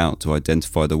brought out to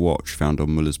identify the watch found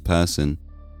on Muller's person,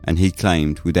 and he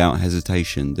claimed without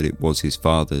hesitation that it was his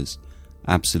father's,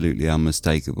 absolutely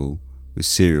unmistakable, with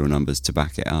serial numbers to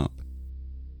back it up.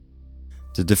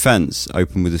 The defence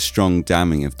opened with a strong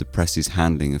damning of the press's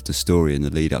handling of the story in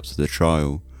the lead up to the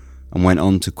trial, and went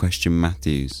on to question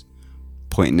Matthews,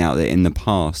 pointing out that in the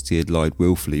past he had lied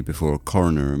willfully before a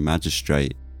coroner and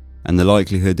magistrate, and the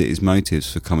likelihood that his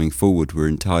motives for coming forward were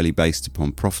entirely based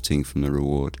upon profiting from the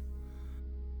reward.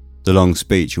 The long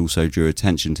speech also drew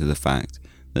attention to the fact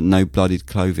that no blooded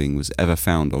clothing was ever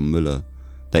found on Muller,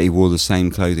 that he wore the same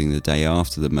clothing the day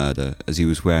after the murder as he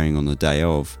was wearing on the day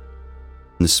of,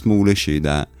 and the small issue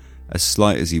that, as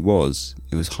slight as he was,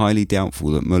 it was highly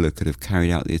doubtful that Muller could have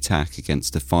carried out the attack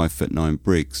against the 5'9"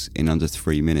 Briggs in under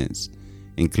 3 minutes,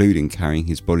 including carrying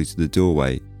his body to the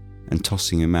doorway and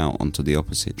tossing him out onto the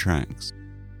opposite tracks.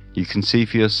 You can see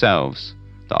for yourselves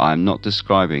that I am not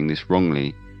describing this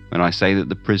wrongly when I say that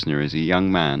the prisoner is a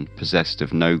young man possessed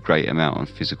of no great amount of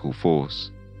physical force.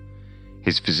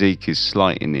 His physique is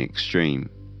slight in the extreme.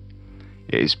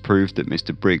 It is proved that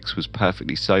Mr. Briggs was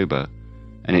perfectly sober,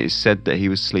 and it is said that he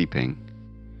was sleeping.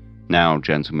 Now,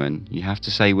 gentlemen, you have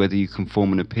to say whether you can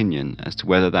form an opinion as to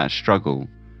whether that struggle,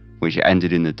 which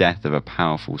ended in the death of a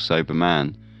powerful, sober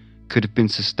man, could have been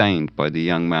sustained by the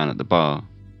young man at the bar.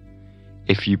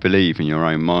 If you believe in your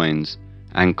own minds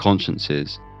and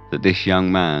consciences that this young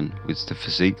man, with the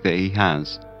physique that he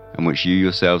has, and which you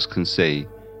yourselves can see,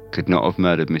 could not have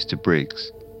murdered Mr.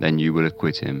 Briggs, then you will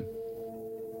acquit him.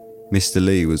 Mr.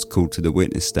 Lee was called to the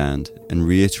witness stand and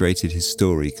reiterated his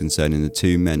story concerning the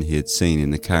 2 men he had seen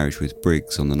in the carriage with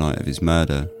Briggs on the night of his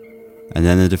murder, and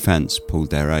then the defence pulled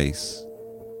their ace.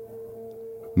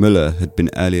 Muller had been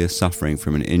earlier suffering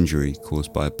from an injury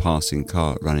caused by a passing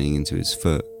cart running into his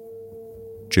foot.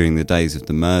 During the days of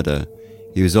the murder,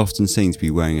 he was often seen to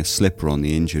be wearing a slipper on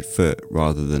the injured foot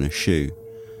rather than a shoe,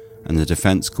 and the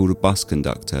defence called a bus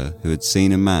conductor who had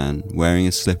seen a man wearing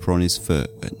a slipper on his foot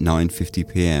at 9:50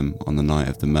 p.m. on the night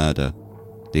of the murder,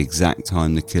 the exact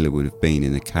time the killer would have been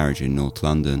in the carriage in North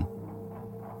London.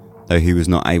 Though he was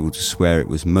not able to swear it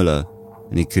was Muller,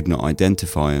 and he could not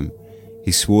identify him,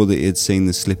 he swore that he had seen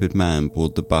the slippered man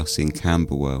board the bus in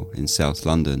Camberwell in South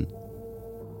London.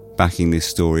 Backing this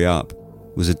story up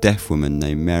was a deaf woman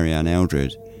named Mary Ann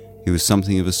Eldred, who was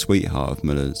something of a sweetheart of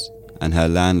Muller's, and her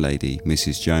landlady,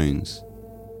 Mrs. Jones.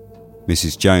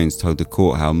 Mrs. Jones told the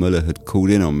court how Muller had called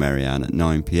in on Mary Ann at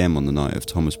 9 p.m. on the night of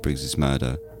Thomas Briggs'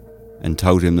 murder, and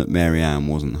told him that Mary Ann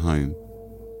wasn't home.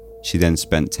 She then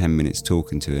spent 10 minutes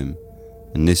talking to him,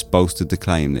 and this bolstered the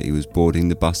claim that he was boarding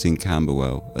the bus in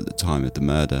Camberwell at the time of the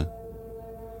murder.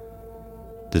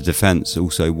 The defence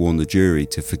also warned the jury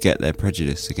to forget their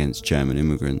prejudice against German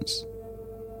immigrants.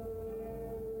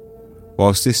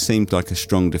 Whilst this seemed like a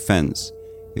strong defence,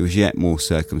 it was yet more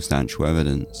circumstantial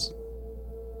evidence.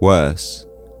 Worse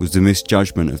was the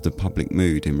misjudgment of the public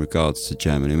mood in regards to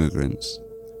German immigrants.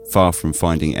 Far from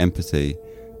finding empathy,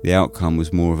 the outcome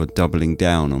was more of a doubling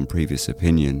down on previous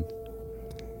opinion.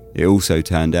 It also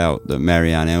turned out that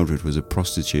Mary Ann Eldred was a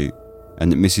prostitute,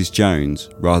 and that Mrs. Jones,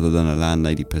 rather than a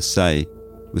landlady per se,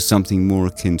 was something more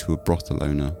akin to a brothel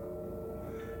owner.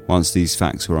 Once these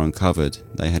facts were uncovered,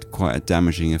 they had quite a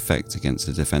damaging effect against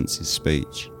the defence's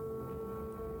speech.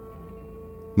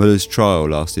 Muller's trial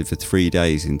lasted for 3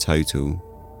 days in total.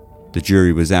 The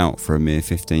jury was out for a mere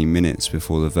 15 minutes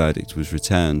before the verdict was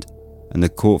returned, and the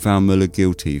court found Muller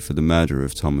guilty for the murder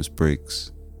of Thomas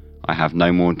Briggs. I have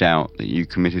no more doubt that you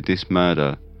committed this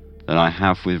murder than I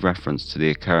have with reference to the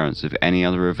occurrence of any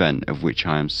other event of which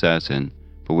I am certain,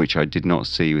 but which I did not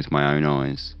see with my own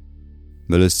eyes.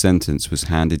 Muller's sentence was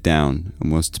handed down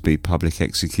and was to be public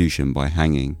execution by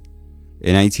hanging.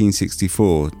 In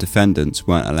 1864, defendants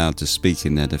weren't allowed to speak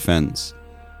in their defence.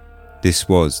 This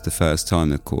was the first time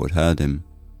the court heard him.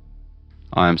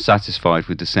 I am satisfied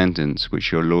with the sentence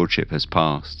which your lordship has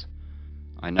passed.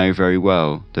 I know very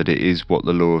well that it is what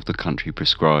the law of the country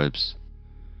prescribes.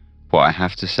 What I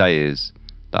have to say is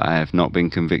that I have not been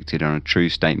convicted on a true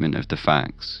statement of the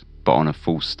facts, but on a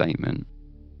false statement.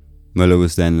 Muller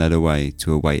was then led away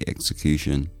to await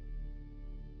execution.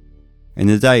 In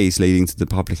the days leading to the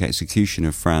public execution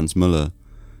of Franz Muller,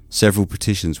 several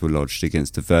petitions were lodged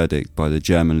against the verdict by the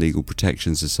German Legal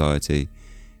Protection Society,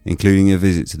 including a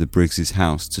visit to the Briggs'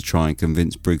 house to try and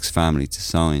convince Briggs' family to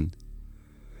sign.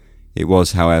 It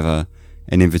was, however,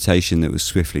 an invitation that was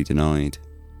swiftly denied.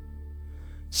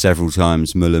 Several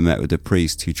times Muller met with a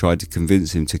priest who tried to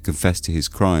convince him to confess to his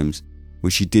crimes,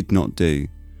 which he did not do,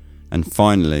 and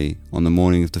finally, on the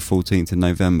morning of the 14th of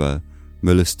November,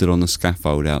 Muller stood on the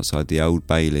scaffold outside the Old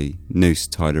Bailey, noose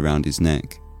tied around his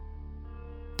neck.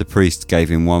 The priest gave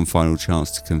him one final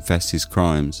chance to confess his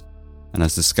crimes, and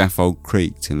as the scaffold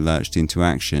creaked and lurched into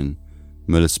action,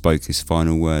 Muller spoke his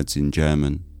final words in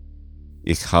German.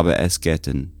 Ich habe es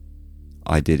getan.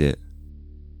 I did it.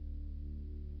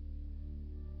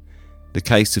 The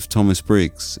case of Thomas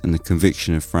Briggs and the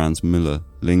conviction of Franz Muller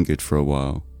lingered for a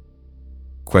while.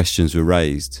 Questions were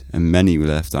raised, and many were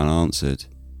left unanswered.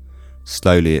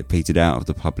 Slowly it petered out of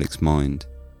the public's mind.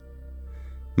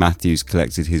 Matthews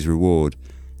collected his reward,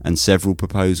 and several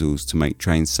proposals to make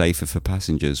trains safer for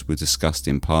passengers were discussed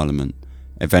in Parliament,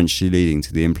 eventually leading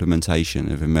to the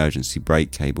implementation of emergency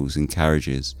brake cables in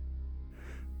carriages.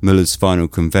 Muller's final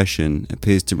confession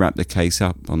appears to wrap the case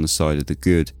up on the side of the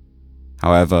good.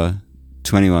 However,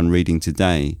 to anyone reading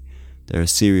today, there are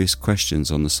serious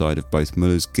questions on the side of both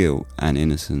Muller's guilt and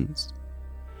innocence.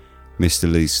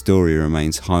 Mr. Lee's story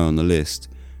remains high on the list,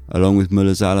 along with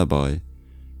Muller's alibi.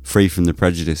 Free from the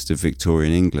prejudice of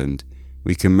Victorian England,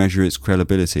 we can measure its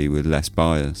credibility with less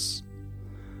bias.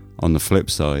 On the flip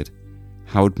side,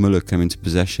 how would Muller come into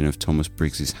possession of Thomas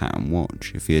Briggs' hat and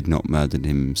watch if he had not murdered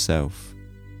him himself?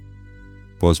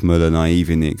 Was Muller naive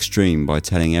in the extreme by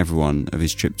telling everyone of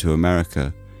his trip to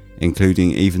America,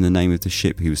 including even the name of the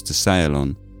ship he was to sail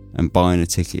on, and buying a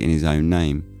ticket in his own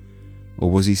name?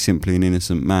 Or was he simply an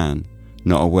innocent man,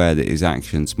 not aware that his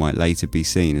actions might later be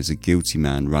seen as a guilty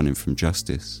man running from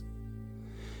justice?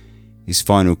 His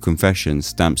final confession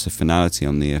stamps a finality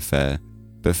on the affair,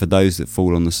 but for those that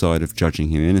fall on the side of judging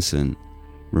him innocent,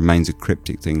 remains a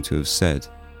cryptic thing to have said,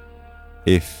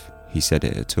 if he said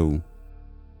it at all.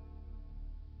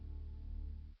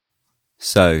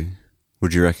 So,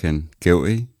 would you reckon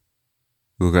guilty?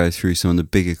 We'll go through some of the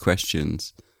bigger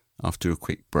questions after a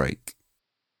quick break.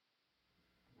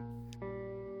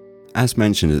 As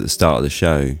mentioned at the start of the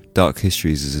show, Dark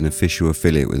Histories is an official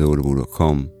affiliate with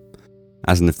Audible.com.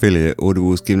 As an affiliate, Audible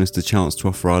has given us the chance to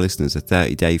offer our listeners a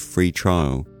 30-day free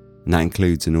trial, and that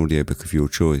includes an audiobook of your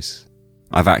choice.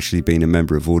 I've actually been a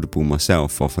member of Audible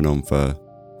myself off and on for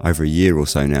over a year or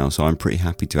so now, so I'm pretty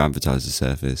happy to advertise the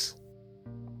service.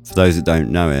 For those that don't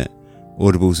know it,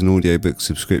 Audible is an audiobook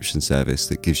subscription service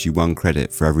that gives you 1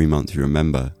 credit for every month you're a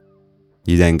member.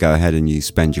 You then go ahead and you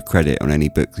spend your credit on any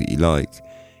book that you like,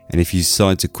 and if you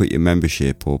decide to quit your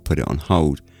membership or put it on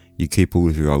hold, you keep all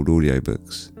of your old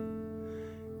audiobooks.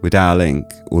 With our link,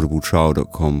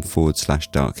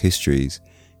 audibletrial.com/darkhistories,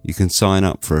 you can sign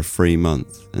up for a free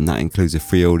month, and that includes a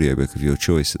free audiobook of your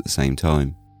choice at the same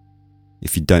time.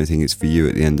 If you don't think it's for you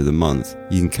at the end of the month,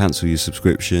 you can cancel your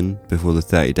subscription before the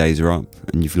 30 days are up,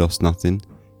 and you've lost nothing.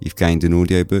 You've gained an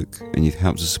audiobook, and you've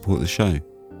helped to support the show.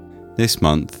 This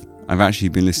month, I've actually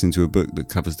been listening to a book that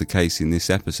covers the case in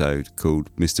this episode called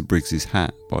Mr. Briggs's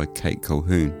Hat by Kate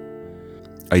Colquhoun.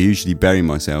 I usually bury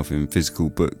myself in physical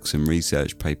books and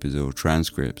research papers or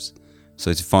transcripts,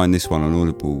 so to find this one on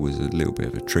Audible was a little bit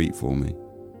of a treat for me.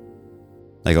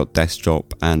 They got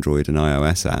desktop, Android and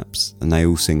iOS apps, and they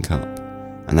all sync up,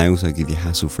 and they also give you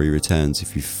hassle-free returns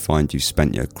if you find you've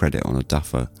spent your credit on a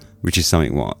duffer, which is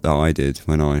something that I did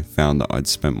when I found that I'd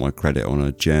spent my credit on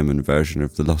a German version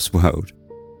of The Lost World.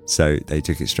 So they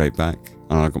took it straight back,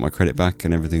 and I got my credit back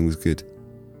and everything was good.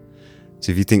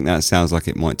 So if you think that sounds like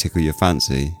it might tickle your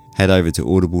fancy, head over to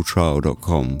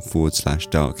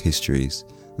audibletrial.com/darkhistories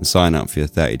and sign up for your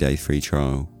 30-day free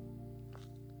trial.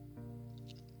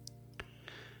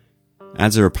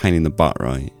 Ads are a pain in the butt,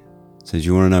 right? So do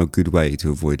you want to know a good way to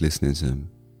avoid listening to them?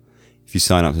 If you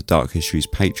sign up to Dark History's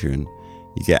Patreon,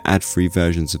 you get ad-free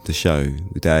versions of the show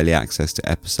with early access to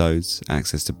episodes,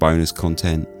 access to bonus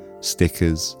content,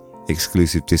 stickers,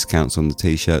 exclusive discounts on the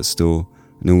t-shirt store,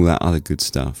 and all that other good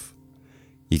stuff.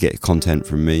 You get content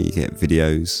from me, you get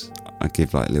videos, I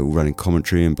give like little running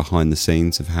commentary and behind the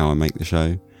scenes of how I make the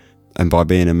show. And by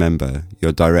being a member,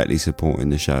 you're directly supporting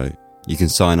the show. You can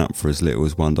sign up for as little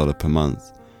as $1 per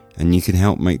month, and you can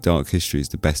help make Dark Histories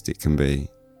the best it can be.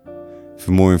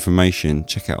 For more information,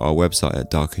 check out our website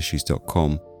at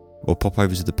darkhistories.com or pop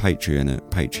over to the Patreon at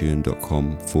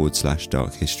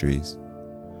patreon.com/darkhistories.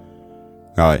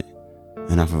 Right,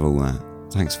 enough of all that.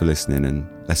 Thanks for listening, and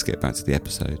let's get back to the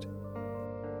episode.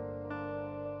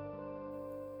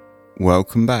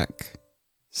 Welcome back.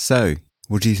 So,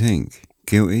 what do you think?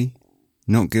 Guilty?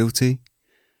 Not guilty?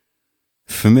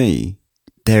 For me,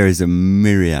 there is a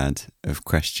myriad of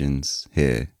questions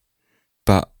here,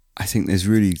 but I think there's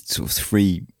really sort of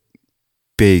 3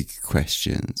 big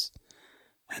questions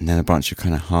and then a bunch of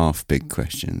kind of half big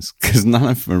questions, because none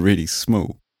of them are really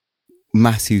small.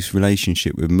 Matthew's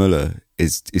relationship with Muller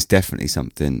is definitely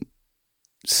something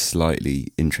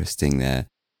slightly interesting there.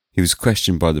 He was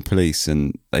questioned by the police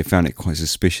and they found it quite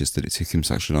suspicious that it took him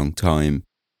such a long time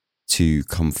to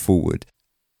come forward.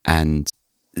 And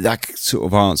that sort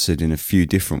of answered in a few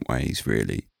different ways,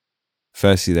 really.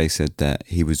 Firstly, they said that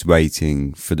he was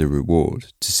waiting for the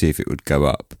reward to see if it would go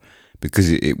up, because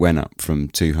it went up from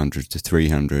 200 to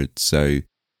 300. So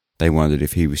they wondered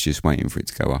if he was just waiting for it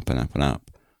to go up and up and up.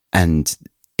 And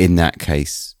in that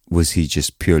case, was he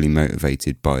just purely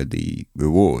motivated by the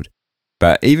reward?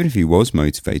 But even if he was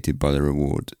motivated by the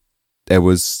reward, there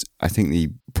was, I think, the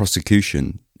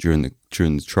prosecution during the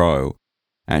trial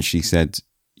actually said,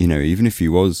 you know, even if he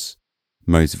was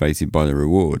motivated by the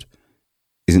reward,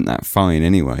 isn't that fine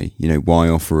anyway? You know, why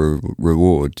offer a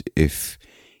reward if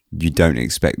you don't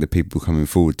expect the people coming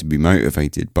forward to be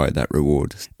motivated by that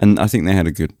reward? And I think they had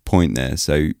a good point there.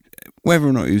 So whether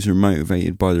or not he was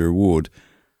motivated by the reward,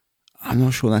 I'm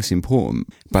not sure that's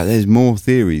important. But there's more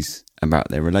theories about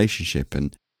their relationship,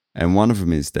 and one of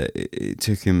them is that it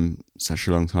took him such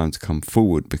a long time to come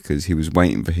forward because he was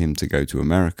waiting for him to go to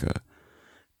America,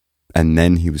 and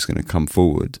then he was going to come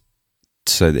forward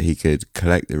so that he could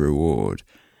collect the reward,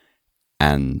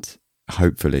 and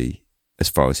hopefully, as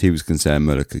far as he was concerned,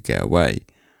 Muller could get away.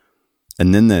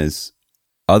 And then there's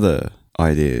other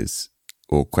ideas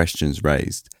or questions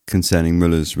raised concerning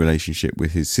Muller's relationship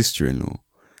with his sister-in-law,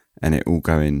 and it all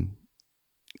going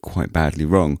quite badly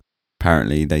wrong.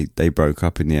 Apparently, they broke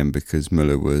up in the end because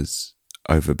Muller was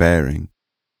overbearing.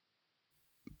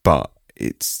 But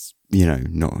it's, you know,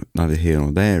 neither here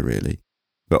nor there, really.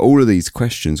 But all of these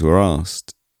questions were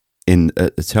asked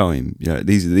at the time. You know,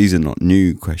 these are not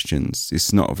new questions.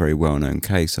 It's not a very well-known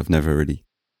case. I've never really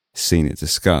seen it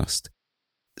discussed.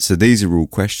 So these are all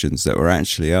questions that were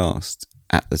actually asked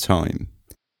at the time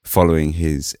following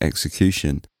his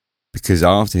execution. Because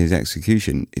after his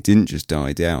execution, it didn't just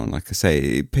die down. Like I say,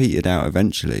 it petered out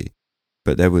eventually.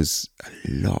 But there was a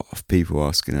lot of people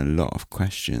asking a lot of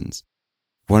questions.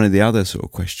 One of the other sort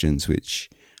of questions, which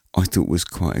I thought was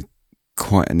quite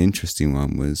an interesting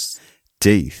one, was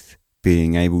Deeth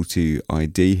being able to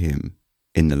ID him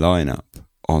in the lineup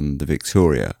on the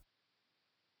Victoria.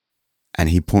 And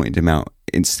he pointed him out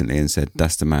instantly and said,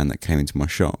 "That's the man that came into my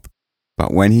shop."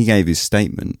 But when he gave his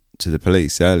statement to the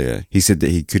police earlier, he said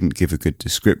that he couldn't give a good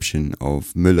description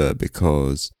of Muller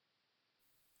because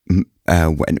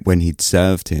when he'd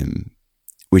served him,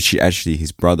 which actually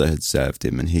his brother had served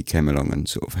him and he came along and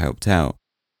sort of helped out.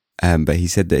 But he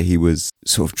said that he was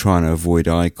sort of trying to avoid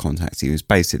eye contact. He was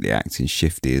basically acting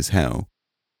shifty as hell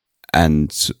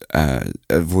and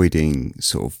avoiding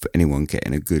sort of anyone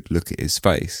getting a good look at his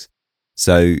face.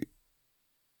 So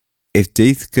if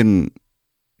Deeth can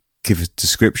give a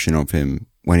description of him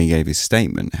when he gave his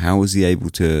statement, how was he able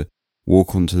to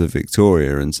walk onto the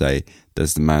Victoria and say,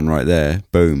 "There's the man right there,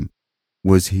 boom"?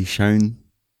 Was he shown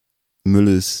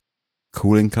Muller's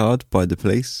calling card by the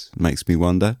police? Makes me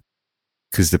wonder.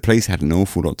 Because the police had an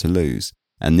awful lot to lose.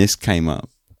 And this came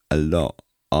up a lot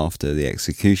after the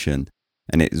execution.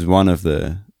 And it was one of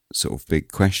the sort of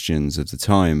big questions of the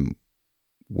time,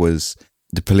 was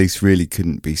the police really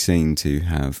couldn't be seen to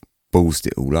have ballsed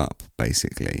it all up,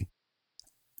 basically.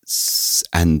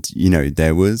 And, you know,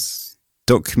 there was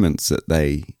documents that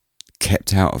they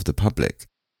kept out of the public,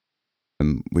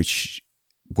 which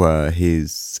were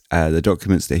the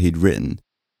documents that he'd written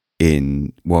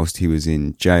in whilst he was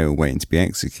in jail waiting to be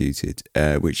executed,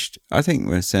 which I think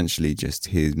were essentially just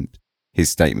his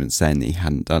statement saying that he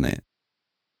hadn't done it,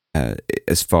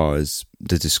 as far as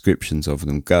the descriptions of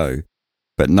them go.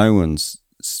 But no one's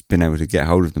been able to get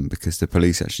hold of them because the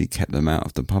police actually kept them out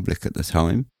of the public at the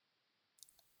time.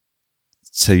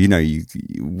 So, you know,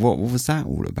 what was that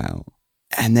all about?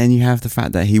 And then you have the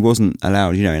fact that he wasn't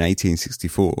allowed, you know, in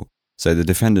 1864, so the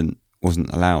defendant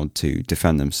wasn't allowed to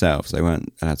defend themselves. They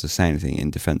weren't allowed to say anything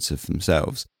in defence of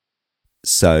themselves.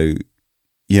 So,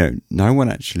 you know, no one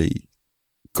actually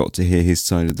got to hear his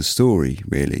side of the story,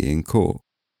 really, in court.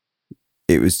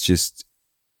 It was just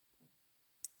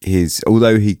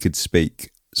although he could speak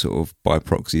sort of by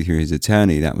proxy through his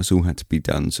attorney, that was all had to be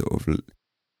done sort of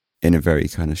in a very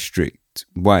kind of strict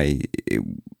way,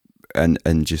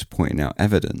 and just pointing out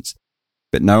evidence.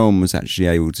 But no one was actually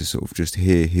able to sort of just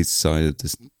hear his side of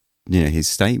this, you know, his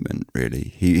statement,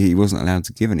 really. He wasn't allowed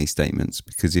to give any statements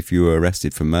because if you were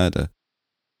arrested for murder,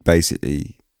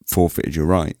 basically forfeited your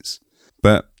rights.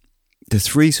 But the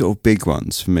three sort of big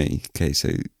ones for me, okay, so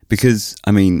because,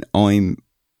 I mean, I'm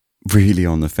really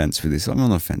on the fence with this. I'm on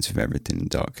the fence with everything in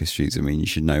Dark Histories. I mean, you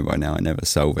should know by now, I never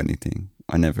solve anything.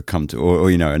 I never come to, or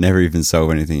you know, I never even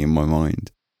solve anything in my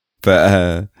mind.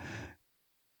 But,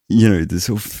 you know, the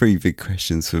sort of three big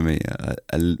questions for me are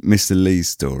Mr. Lee's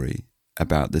story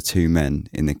about the two men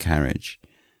in the carriage.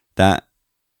 That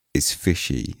is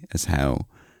fishy as hell.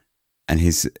 And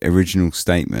his original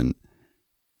statement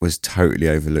was totally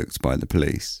overlooked by the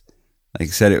police. They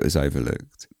said it was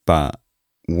overlooked, but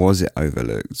was it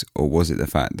overlooked, or was it the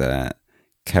fact that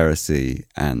Kerosene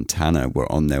and Tanner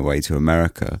were on their way to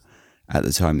America at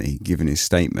the time that he'd given his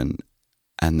statement,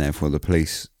 and therefore the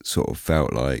police sort of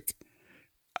felt like,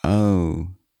 oh,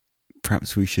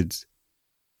 perhaps we should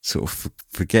sort of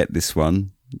forget this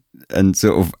one and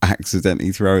sort of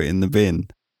accidentally throw it in the bin.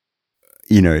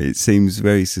 You know, it seems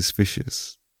very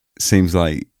suspicious. It seems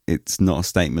like it's not a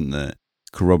statement that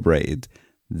corroborated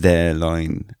their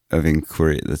line of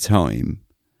inquiry at the time.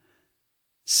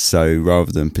 So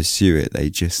rather than pursue it, they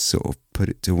just sort of put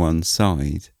it to one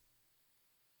side.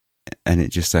 And it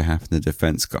just so happened the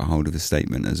defence got hold of the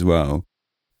statement as well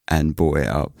and brought it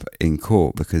up in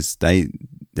court because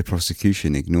the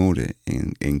prosecution ignored it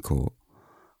in court.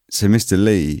 So Mr.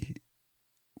 Lee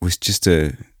was just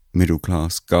a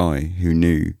middle-class guy who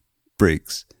knew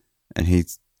Briggs, and he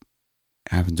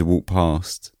happened to walk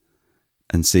past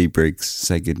and see Briggs,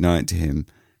 say goodnight to him,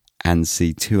 and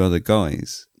see two other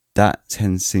guys. That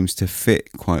seems to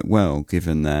fit quite well,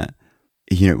 given that,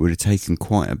 you know, it would have taken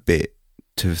quite a bit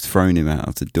to have thrown him out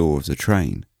of the door of the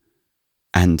train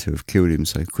and to have killed him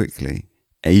so quickly.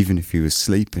 Even if he was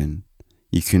sleeping,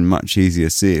 you can much easier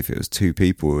see if it was two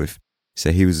people. If,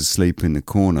 say, he was asleep in the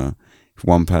corner, if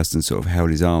one person sort of held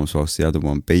his arms whilst the other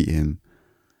one beat him,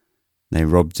 they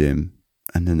robbed him,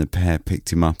 and then the pair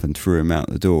picked him up and threw him out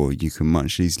the door, you can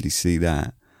much easily see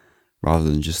that, rather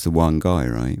than just the one guy,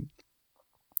 right?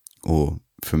 Or,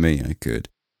 for me, I could.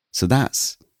 So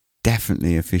that's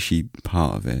definitely a fishy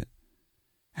part of it.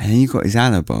 And then you've got his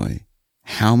alibi.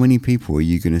 how many people are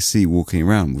you going to see walking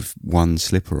around with one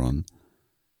slipper on?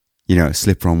 A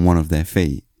slipper on one of their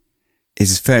feet.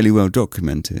 It's fairly well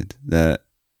documented that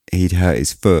he'd hurt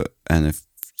his foot, and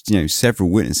several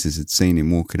witnesses had seen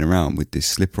him walking around with this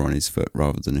slipper on his foot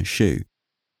rather than a shoe.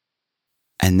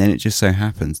 And then it just so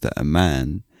happens that a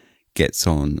man gets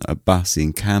on a bus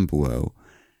in Camberwell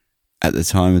at the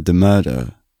time of the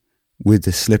murder with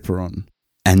the slipper on.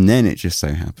 And then it just so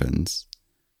happens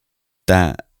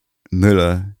that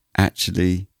Muller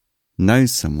actually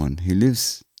knows someone who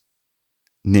lives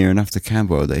near enough to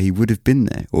Camberwell that he would have been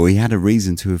there, or he had a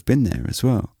reason to have been there as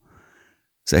well.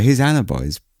 So his alibi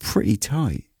is pretty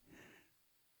tight.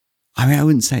 I mean, I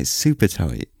wouldn't say it's super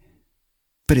tight,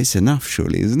 but it's enough,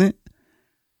 surely, isn't it?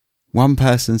 One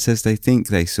person says they think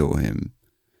they saw him.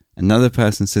 Another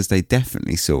person says they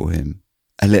definitely saw him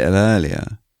a little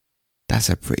earlier. That's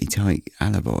a pretty tight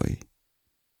alibi.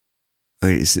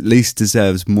 It at least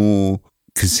deserves more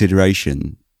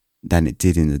consideration than it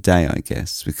did in the day, I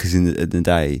guess, because in the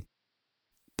day,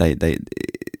 they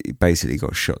basically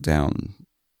got shot down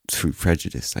through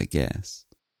prejudice, I guess.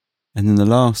 And then the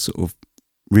last sort of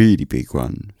really big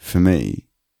one for me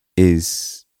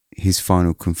is his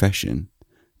final confession.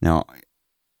 Now,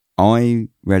 I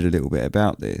read a little bit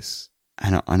about this,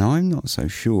 and I'm not so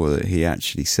sure that he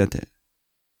actually said it.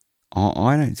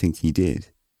 I don't think he did.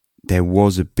 There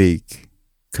was a big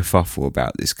kerfuffle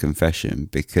about this confession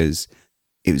because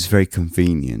it was very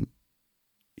convenient,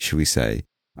 shall we say.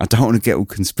 I don't want to get all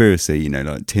conspiracy,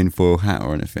 like tinfoil hat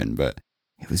or anything, but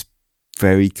it was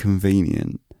very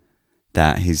convenient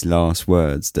that his last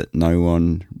words that no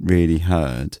one really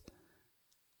heard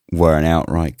were an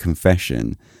outright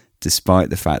confession, despite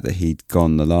the fact that he'd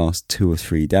gone the last 2 or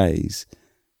 3 days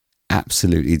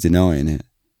absolutely denying it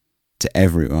to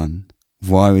everyone.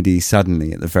 Why would he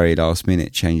suddenly at the very last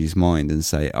minute change his mind and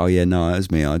say, oh yeah, no, it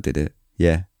was me, I did it.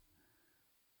 Yeah.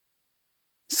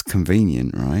 It's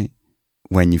convenient, right?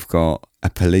 When you've got a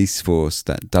police force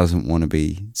that doesn't want to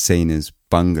be seen as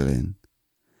bungling.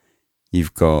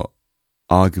 You've got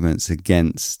arguments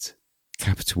against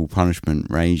capital punishment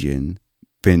raging.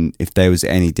 If there was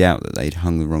any doubt that they'd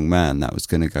hung the wrong man, that was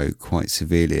going to go quite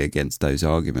severely against those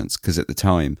arguments. Because at the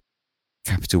time,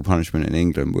 capital punishment in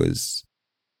England was,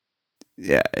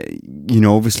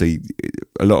 obviously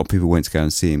a lot of people went to go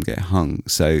and see him get hung.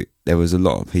 So there was a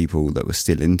lot of people that were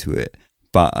still into it.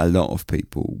 But a lot of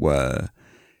people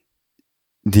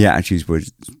the attitudes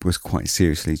was quite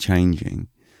seriously changing.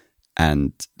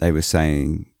 And they were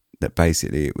saying that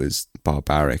basically it was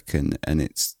barbaric and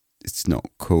it's not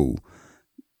cool,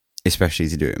 especially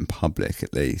to do it in public.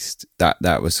 At least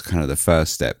that was kind of the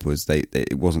first step, was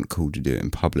it wasn't cool to do it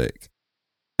in public.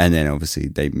 And then obviously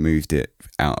they moved it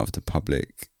out of the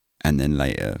public, and then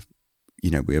later,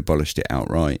 we abolished it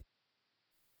outright.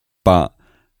 But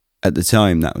at the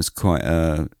time, that was quite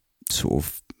a sort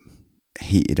of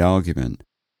heated argument.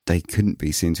 They couldn't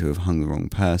be seen to have hung the wrong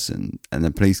person, and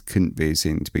the police couldn't be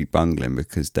seen to be bungling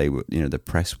because they were, the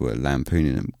press were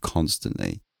lampooning them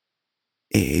constantly.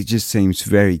 It just seems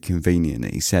very convenient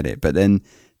that he said it. But then,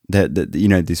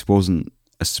 this wasn't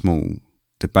a small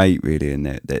debate really, and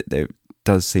there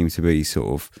does seem to be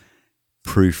sort of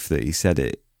proof that he said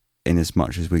it, in as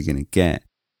much as we're going to get,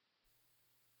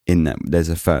 in that there's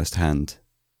a first-hand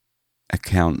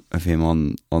account of him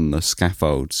on the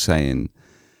scaffold saying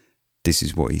this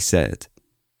is what he said.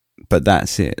 But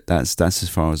that's it. That's as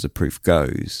far as the proof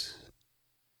goes.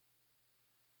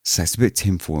 So it's a bit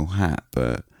tinfoil hat,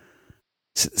 but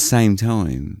at the same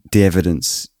time, the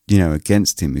evidence,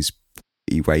 against him is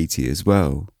pretty weighty as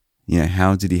well.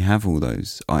 How did he have all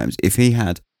those items? If he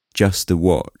had just the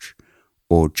watch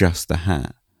or just the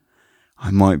hat,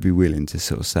 I might be willing to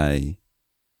sort of say,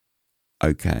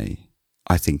 okay,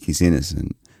 I think he's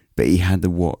innocent. But he had the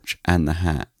watch and the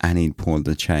hat, and he'd pawned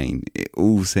the chain. It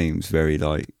all seems very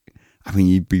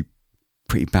you'd be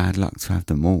pretty bad luck to have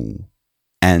them all.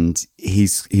 And he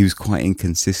was quite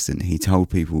inconsistent. He told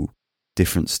people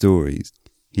different stories.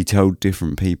 He told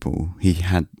different people.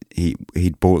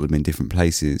 He'd bought them in different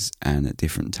places and at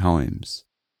different times.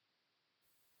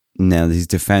 Now, his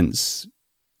defence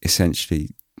essentially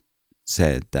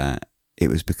said that it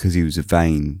was because he was a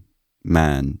vain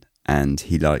man and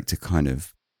he liked to kind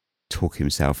of talk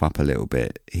himself up a little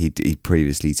bit. He'd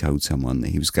previously told someone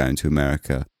that he was going to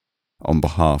America on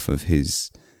behalf of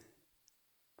his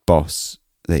boss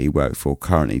that he worked for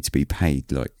currently to be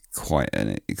paid quite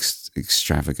an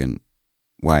extravagant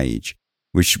wage,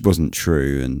 which wasn't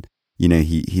true. And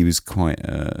he was quite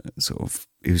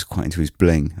he was quite into his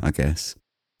bling, I guess.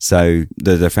 So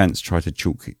the defence tried to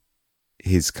chalk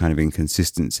his kind of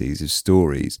inconsistencies of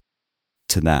stories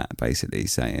to that, basically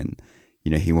saying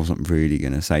he wasn't really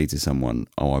going to say to someone,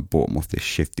 oh, I bought them off this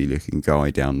shifty looking guy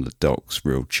down the docks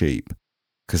real cheap,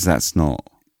 because it's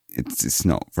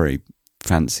not very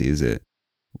fancy, is it?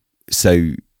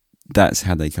 So that's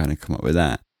how they kind of come up with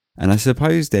that. And I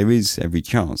suppose there is every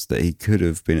chance that he could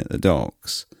have been at the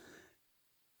docks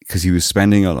because he was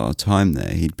spending a lot of time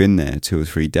there. He'd been there 2 or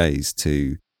 3 days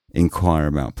to inquire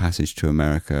about passage to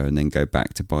America and then go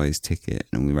back to buy his ticket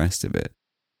and all the rest of it.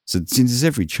 So there's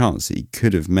every chance that he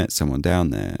could have met someone down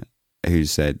there who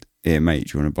said, here, mate,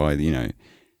 do you want to buy,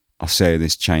 I'll sell you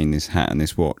this chain, this hat and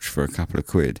this watch for a couple of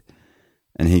quid.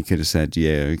 And he could have said,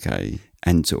 yeah, okay,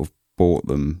 and sort of bought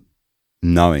them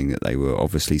knowing that they were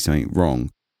obviously something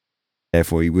wrong.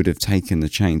 Therefore, he would have taken the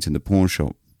chain to the pawn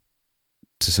shop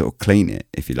to sort of clean it,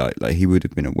 if you like. Like, he would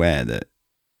have been aware that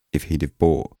if he'd have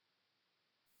bought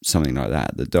something like that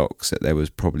at the docks, that there was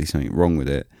probably something wrong with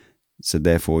it. So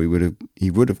therefore, he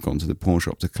would have gone to the pawn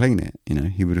shop to clean it.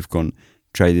 He would have gone,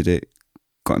 traded it,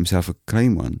 got himself a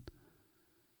clean one.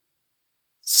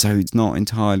 So it's not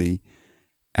entirely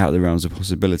out of the realms of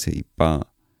possibility, but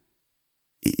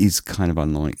it is kind of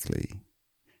unlikely.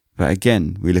 But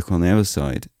again, we look on the other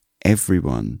side.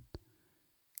 Everyone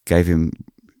gave him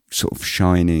sort of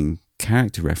shining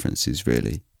character references,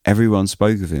 really. Everyone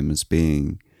spoke of him as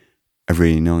being a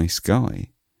really nice guy.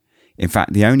 In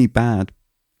fact, the only bad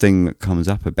thing that comes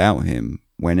up about him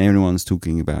when everyone's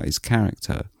talking about his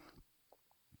character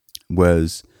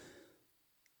was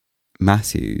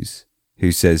Matthews,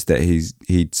 who says that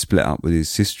he'd split up with his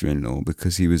sister-in-law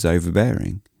because he was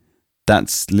overbearing.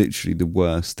 That's literally the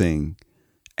worst thing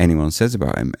anyone says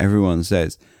about him. Everyone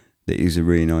says that he was a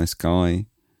really nice guy,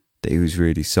 that he was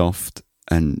really soft,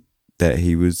 and that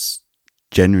he was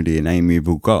generally an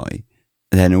amiable guy.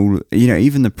 And then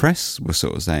even the press were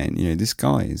sort of saying, this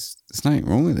guy there's nothing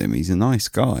wrong with him. He's a nice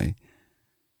guy.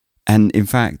 And in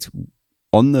fact,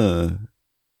 on the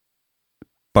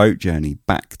boat journey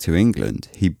back to England,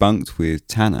 he bunked with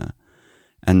Tanner,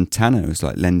 and Tanner was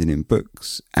like lending him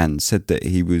books and said that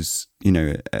he was,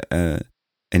 an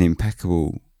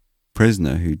impeccable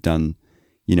prisoner who'd done,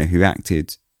 who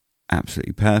acted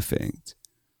absolutely perfect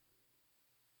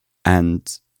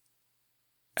and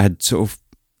had sort of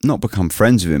not become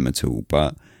friends with him at all,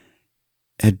 but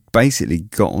had basically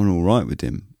got on all right with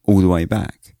him all the way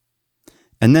back.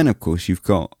 And then, of course, you've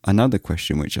got another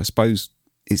question, which I suppose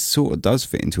it sort of does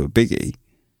fit into a biggie.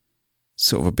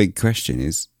 Sort of a big question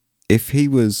is, if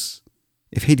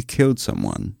he'd killed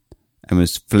someone and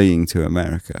was fleeing to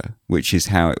America, which is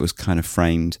how it was kind of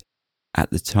framed at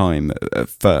the time at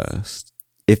first,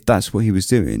 if that's what he was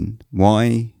doing,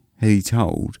 why had he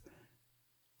told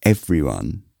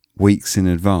everyone weeks in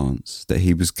advance that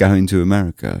he was going to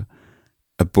America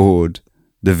aboard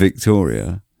the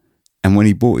Victoria, and when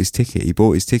he bought his ticket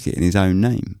in his own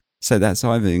name? So that's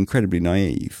either incredibly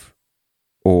naive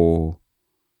or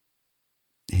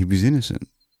he was innocent.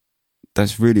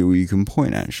 That's really all you can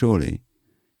point at, surely.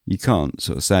 You can't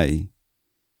sort of say,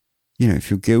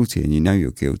 if you're guilty and you know you're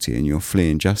guilty and you're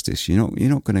fleeing justice, you're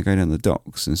not going to go down the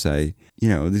docks and say,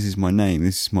 this is my name,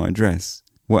 this is my address.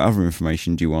 What other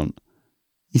information do you want?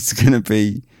 It's going to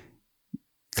be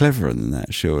cleverer than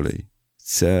that, surely.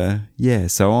 So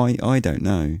I don't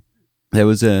know. There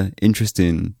was an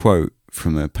interesting quote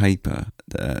from a paper,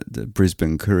 the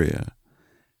Brisbane Courier,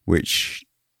 which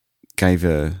gave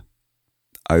a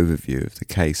overview of the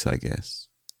case, I guess,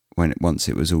 once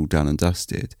it was all done and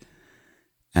dusted.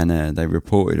 And they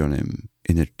reported on him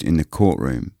in the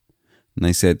courtroom, and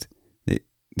they said that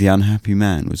the unhappy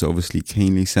man was obviously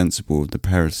keenly sensible of the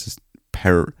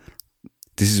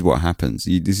This is what happens.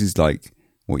 This is like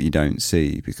what you don't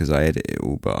see because I edit it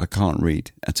all, but I can't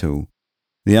read at all.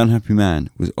 The unhappy man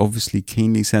was obviously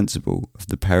keenly sensible of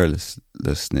the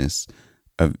perilousness,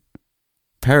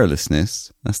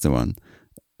 that's the one,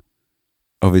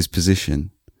 of his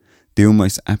position. The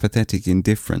almost apathetic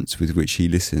indifference with which he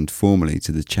listened formally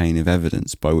to the chain of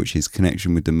evidence by which his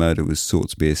connection with the murder was sought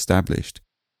to be established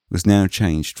was now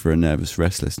changed for a nervous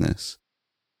restlessness.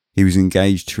 He was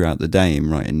engaged throughout the day in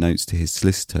writing notes to his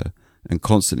solicitor and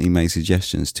constantly made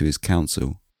suggestions to his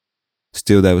counsel.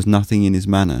 Still, there was nothing in his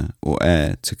manner or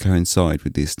air to coincide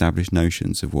with the established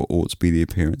notions of what ought to be the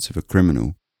appearance of a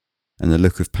criminal, and the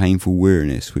look of painful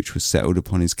weariness which was settled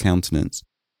upon his countenance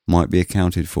might be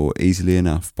accounted for easily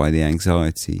enough by the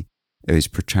anxiety of his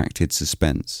protracted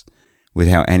suspense,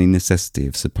 without any necessity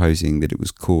of supposing that it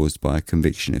was caused by a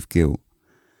conviction of guilt.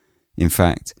 In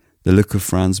fact, the look of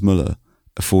Franz Muller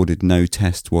afforded no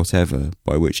test whatever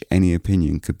by which any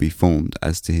opinion could be formed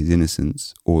as to his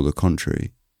innocence or the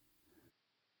contrary.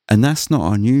 And that's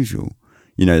not unusual.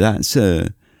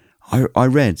 I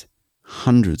read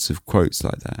hundreds of quotes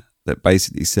like that that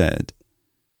basically said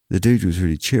the dude was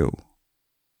really chill.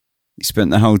 He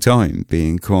spent the whole time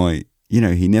being quite,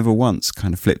 he never once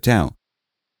kind of flipped out.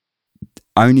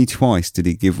 Only twice did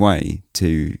he give way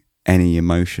to any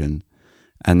emotion,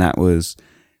 and that was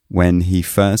when he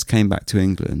first came back to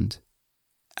England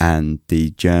and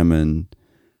the German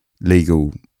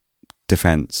Legal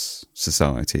Defence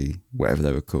Society, whatever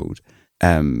they were called,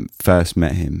 first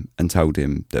met him and told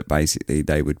him that basically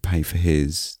they would pay for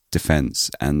his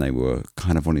defence and they were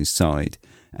kind of on his side,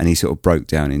 and he sort of broke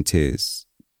down in tears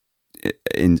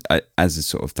as a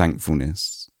sort of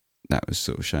thankfulness that was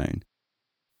sort of shown.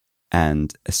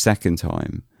 And a second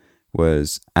time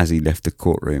was as he left the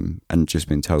courtroom and just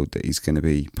been told that he's going to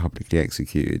be publicly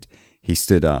executed. He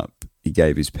stood up, he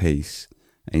gave his piece,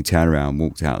 and he turned around,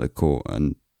 walked out of the court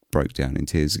and broke down in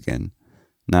tears again.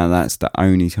 Now that's the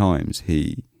only times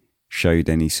he showed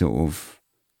any sort of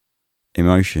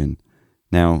emotion.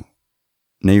 Now,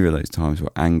 neither of those times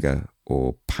were anger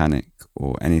or panic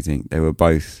or anything. They were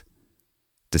both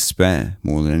despair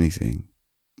more than anything.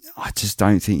 I just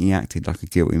don't think he acted like a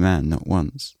guilty man, not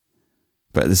once.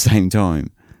 But at the same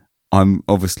time, I'm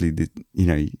obviously,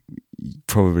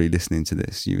 probably listening to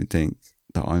this, you would think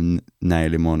that I'm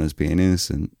nailing him on as being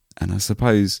innocent. And I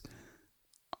suppose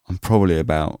I'm probably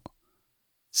about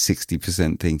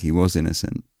 60% think he was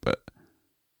innocent. But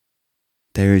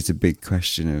there is a big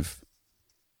question of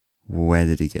where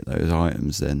did he get those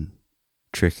items then?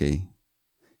 Tricky.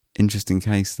 Interesting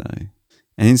case though.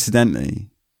 And incidentally,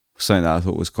 something that I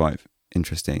thought was quite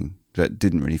interesting but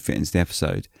didn't really fit into the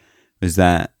episode was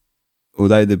that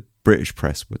although the British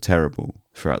press were terrible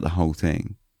throughout the whole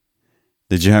thing,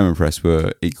 the German press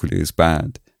were equally as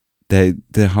bad.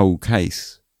 The whole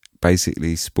case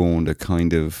basically spawned a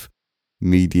kind of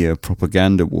media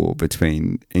propaganda war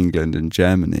between England and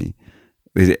Germany,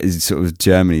 with sort of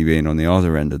Germany being on the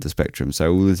other end of the spectrum.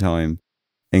 So all the time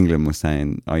England was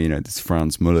saying, this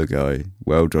Franz Muller guy,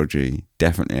 well dodgy,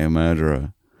 definitely a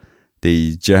murderer.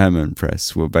 The German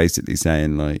press were basically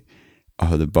saying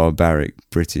the barbaric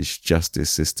British justice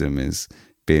system is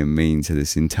being mean to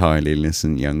this entirely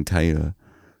innocent young tailor.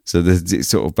 So it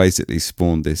sort of basically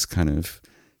spawned this kind of,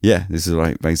 this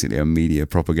is basically a media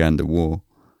propaganda war.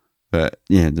 But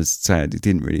that's sad. It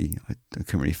didn't really, I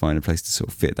couldn't really find a place to sort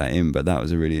of fit that in, but that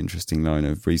was a really interesting line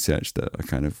of research that I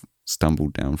kind of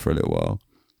stumbled down for a little while.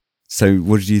 So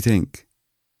what did you think?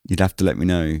 You'd have to let me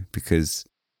know, because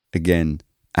again,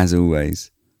 as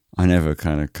always, I never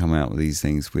kind of come out with these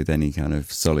things with any kind of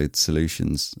solid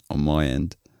solutions on my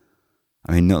end.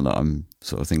 I mean, not that I'm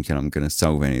sort of thinking I'm going to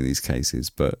solve any of these cases,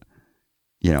 but,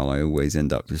 I always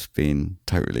end up just being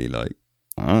totally I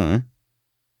don't know.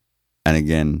 And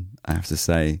again, I have to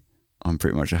say, I'm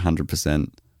pretty much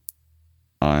 100%,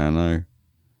 I don't know.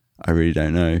 I really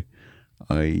don't know.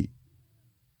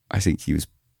 I think he was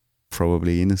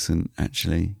probably innocent,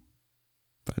 actually,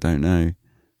 but I don't know.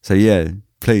 So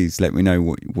please let me know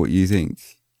what you think,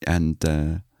 and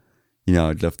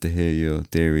I'd love to hear your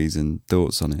theories and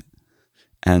thoughts on it.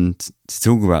 And to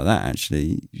talk about that,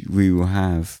 actually, we will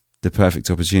have the perfect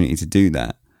opportunity to do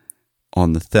that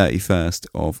on the 31st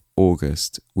of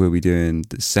August. We'll be doing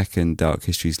the second Dark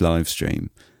Histories live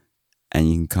stream, and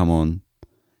you can come on.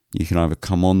 You can either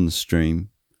come on the stream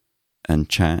and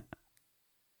chat,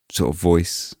 sort of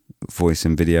voice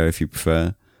and video if you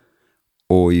prefer,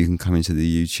 or you can come into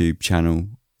the YouTube channel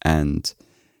and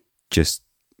just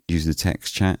use the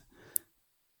text chat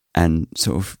and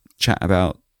sort of chat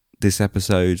about this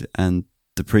episode and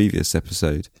the previous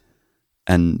episode.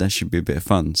 And that should be a bit of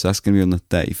fun. So that's going to be on the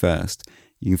 31st.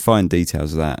 You can find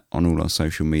details of that on all our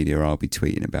social media. I'll be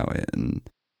tweeting about it and,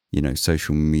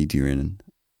 social media in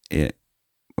it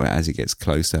as it gets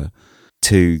closer.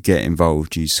 To get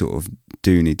involved, you sort of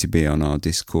do need to be on our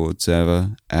Discord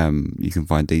server. You can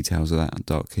find details of that at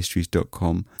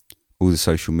darkhistories.com. All the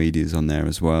social media's on there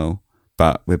as well.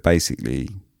 But we're basically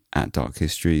at Dark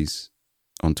Histories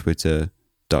on Twitter,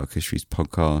 Dark Histories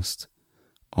Podcast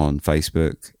on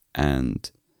Facebook, and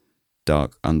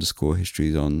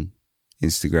Dark_Histories on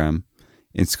Instagram.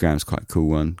 Instagram's quite a cool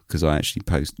one because I actually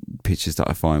post pictures that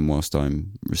I find whilst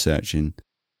I'm researching.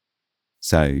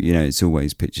 So, it's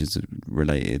always pictures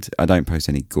related. I don't post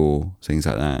any gore, things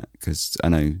like that, because I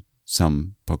know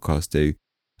some podcasts do,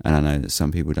 and I know that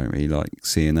some people don't really like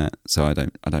seeing that. So I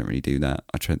don't really do that.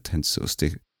 I tend to sort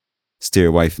of steer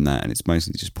away from that, and it's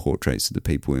mostly just portraits of the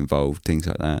people involved, things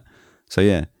like that.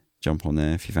 So jump on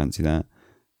there if you fancy that.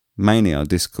 Mainly our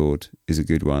Discord is a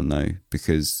good one though,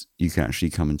 because you can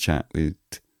actually come and chat with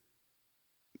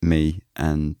me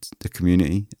and the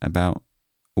community about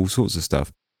all sorts of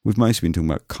stuff. We've mostly been talking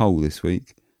about coal this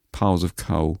week, piles of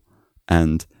coal,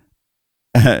 and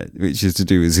which is to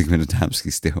do with Zygmunt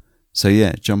Adamski still. So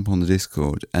yeah, jump on the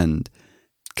Discord and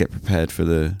get prepared for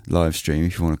the live stream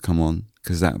if you want to come on,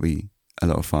 because that'll be a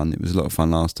lot of fun. It was a lot of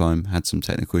fun last time, had some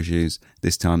technical issues.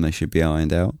 This time they should be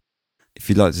ironed out. If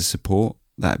you'd like to support,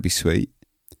 that'd be sweet.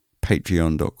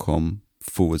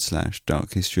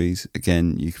 Patreon.com/Dark Histories.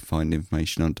 Again, you can find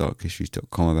information on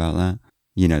darkhistories.com about that.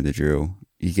 You know the drill.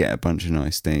 You get a bunch of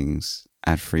nice things,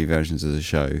 ad-free versions of the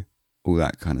show, all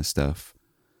that kind of stuff,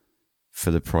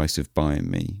 for the price of buying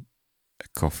me a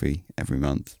coffee every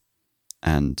month.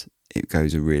 And it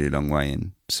goes a really long way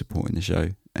in supporting the show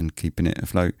and keeping it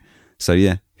afloat. So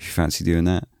yeah, if you fancy doing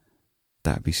that,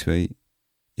 that'd be sweet.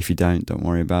 If you don't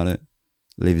worry about it.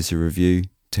 Leave us a review,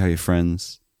 tell your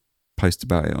friends, post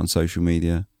about it on social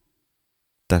media.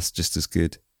 That's just as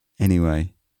good.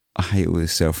 Anyway, I hate all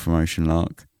this self-promotion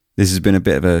lark. This has been a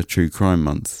bit of a true crime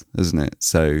month, hasn't it?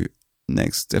 So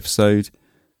next episode,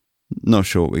 not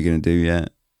sure what we're going to do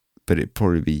yet, but it'd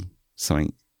probably be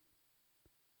something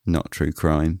not true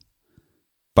crime.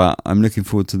 But I'm looking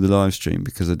forward to the live stream,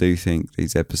 because I do think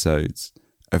these episodes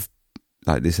of,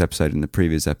 like this episode and the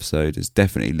previous episode, has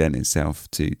definitely lent itself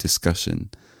to discussion.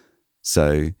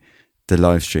 So the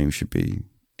live stream should be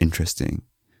interesting.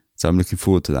 So I'm looking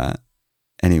forward to that.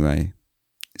 Anyway,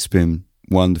 it's been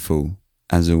wonderful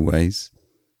as always.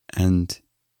 And,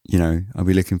 you know, I'll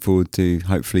be looking forward to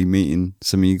hopefully meeting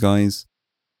some of you guys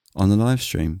on the live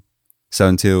stream. So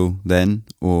until then,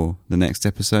 or the next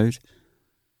episode,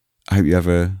 I hope you have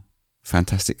a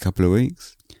fantastic couple of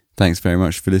weeks. Thanks very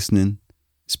much for listening.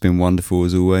 It's been wonderful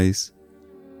as always.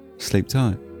 Sleep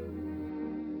tight.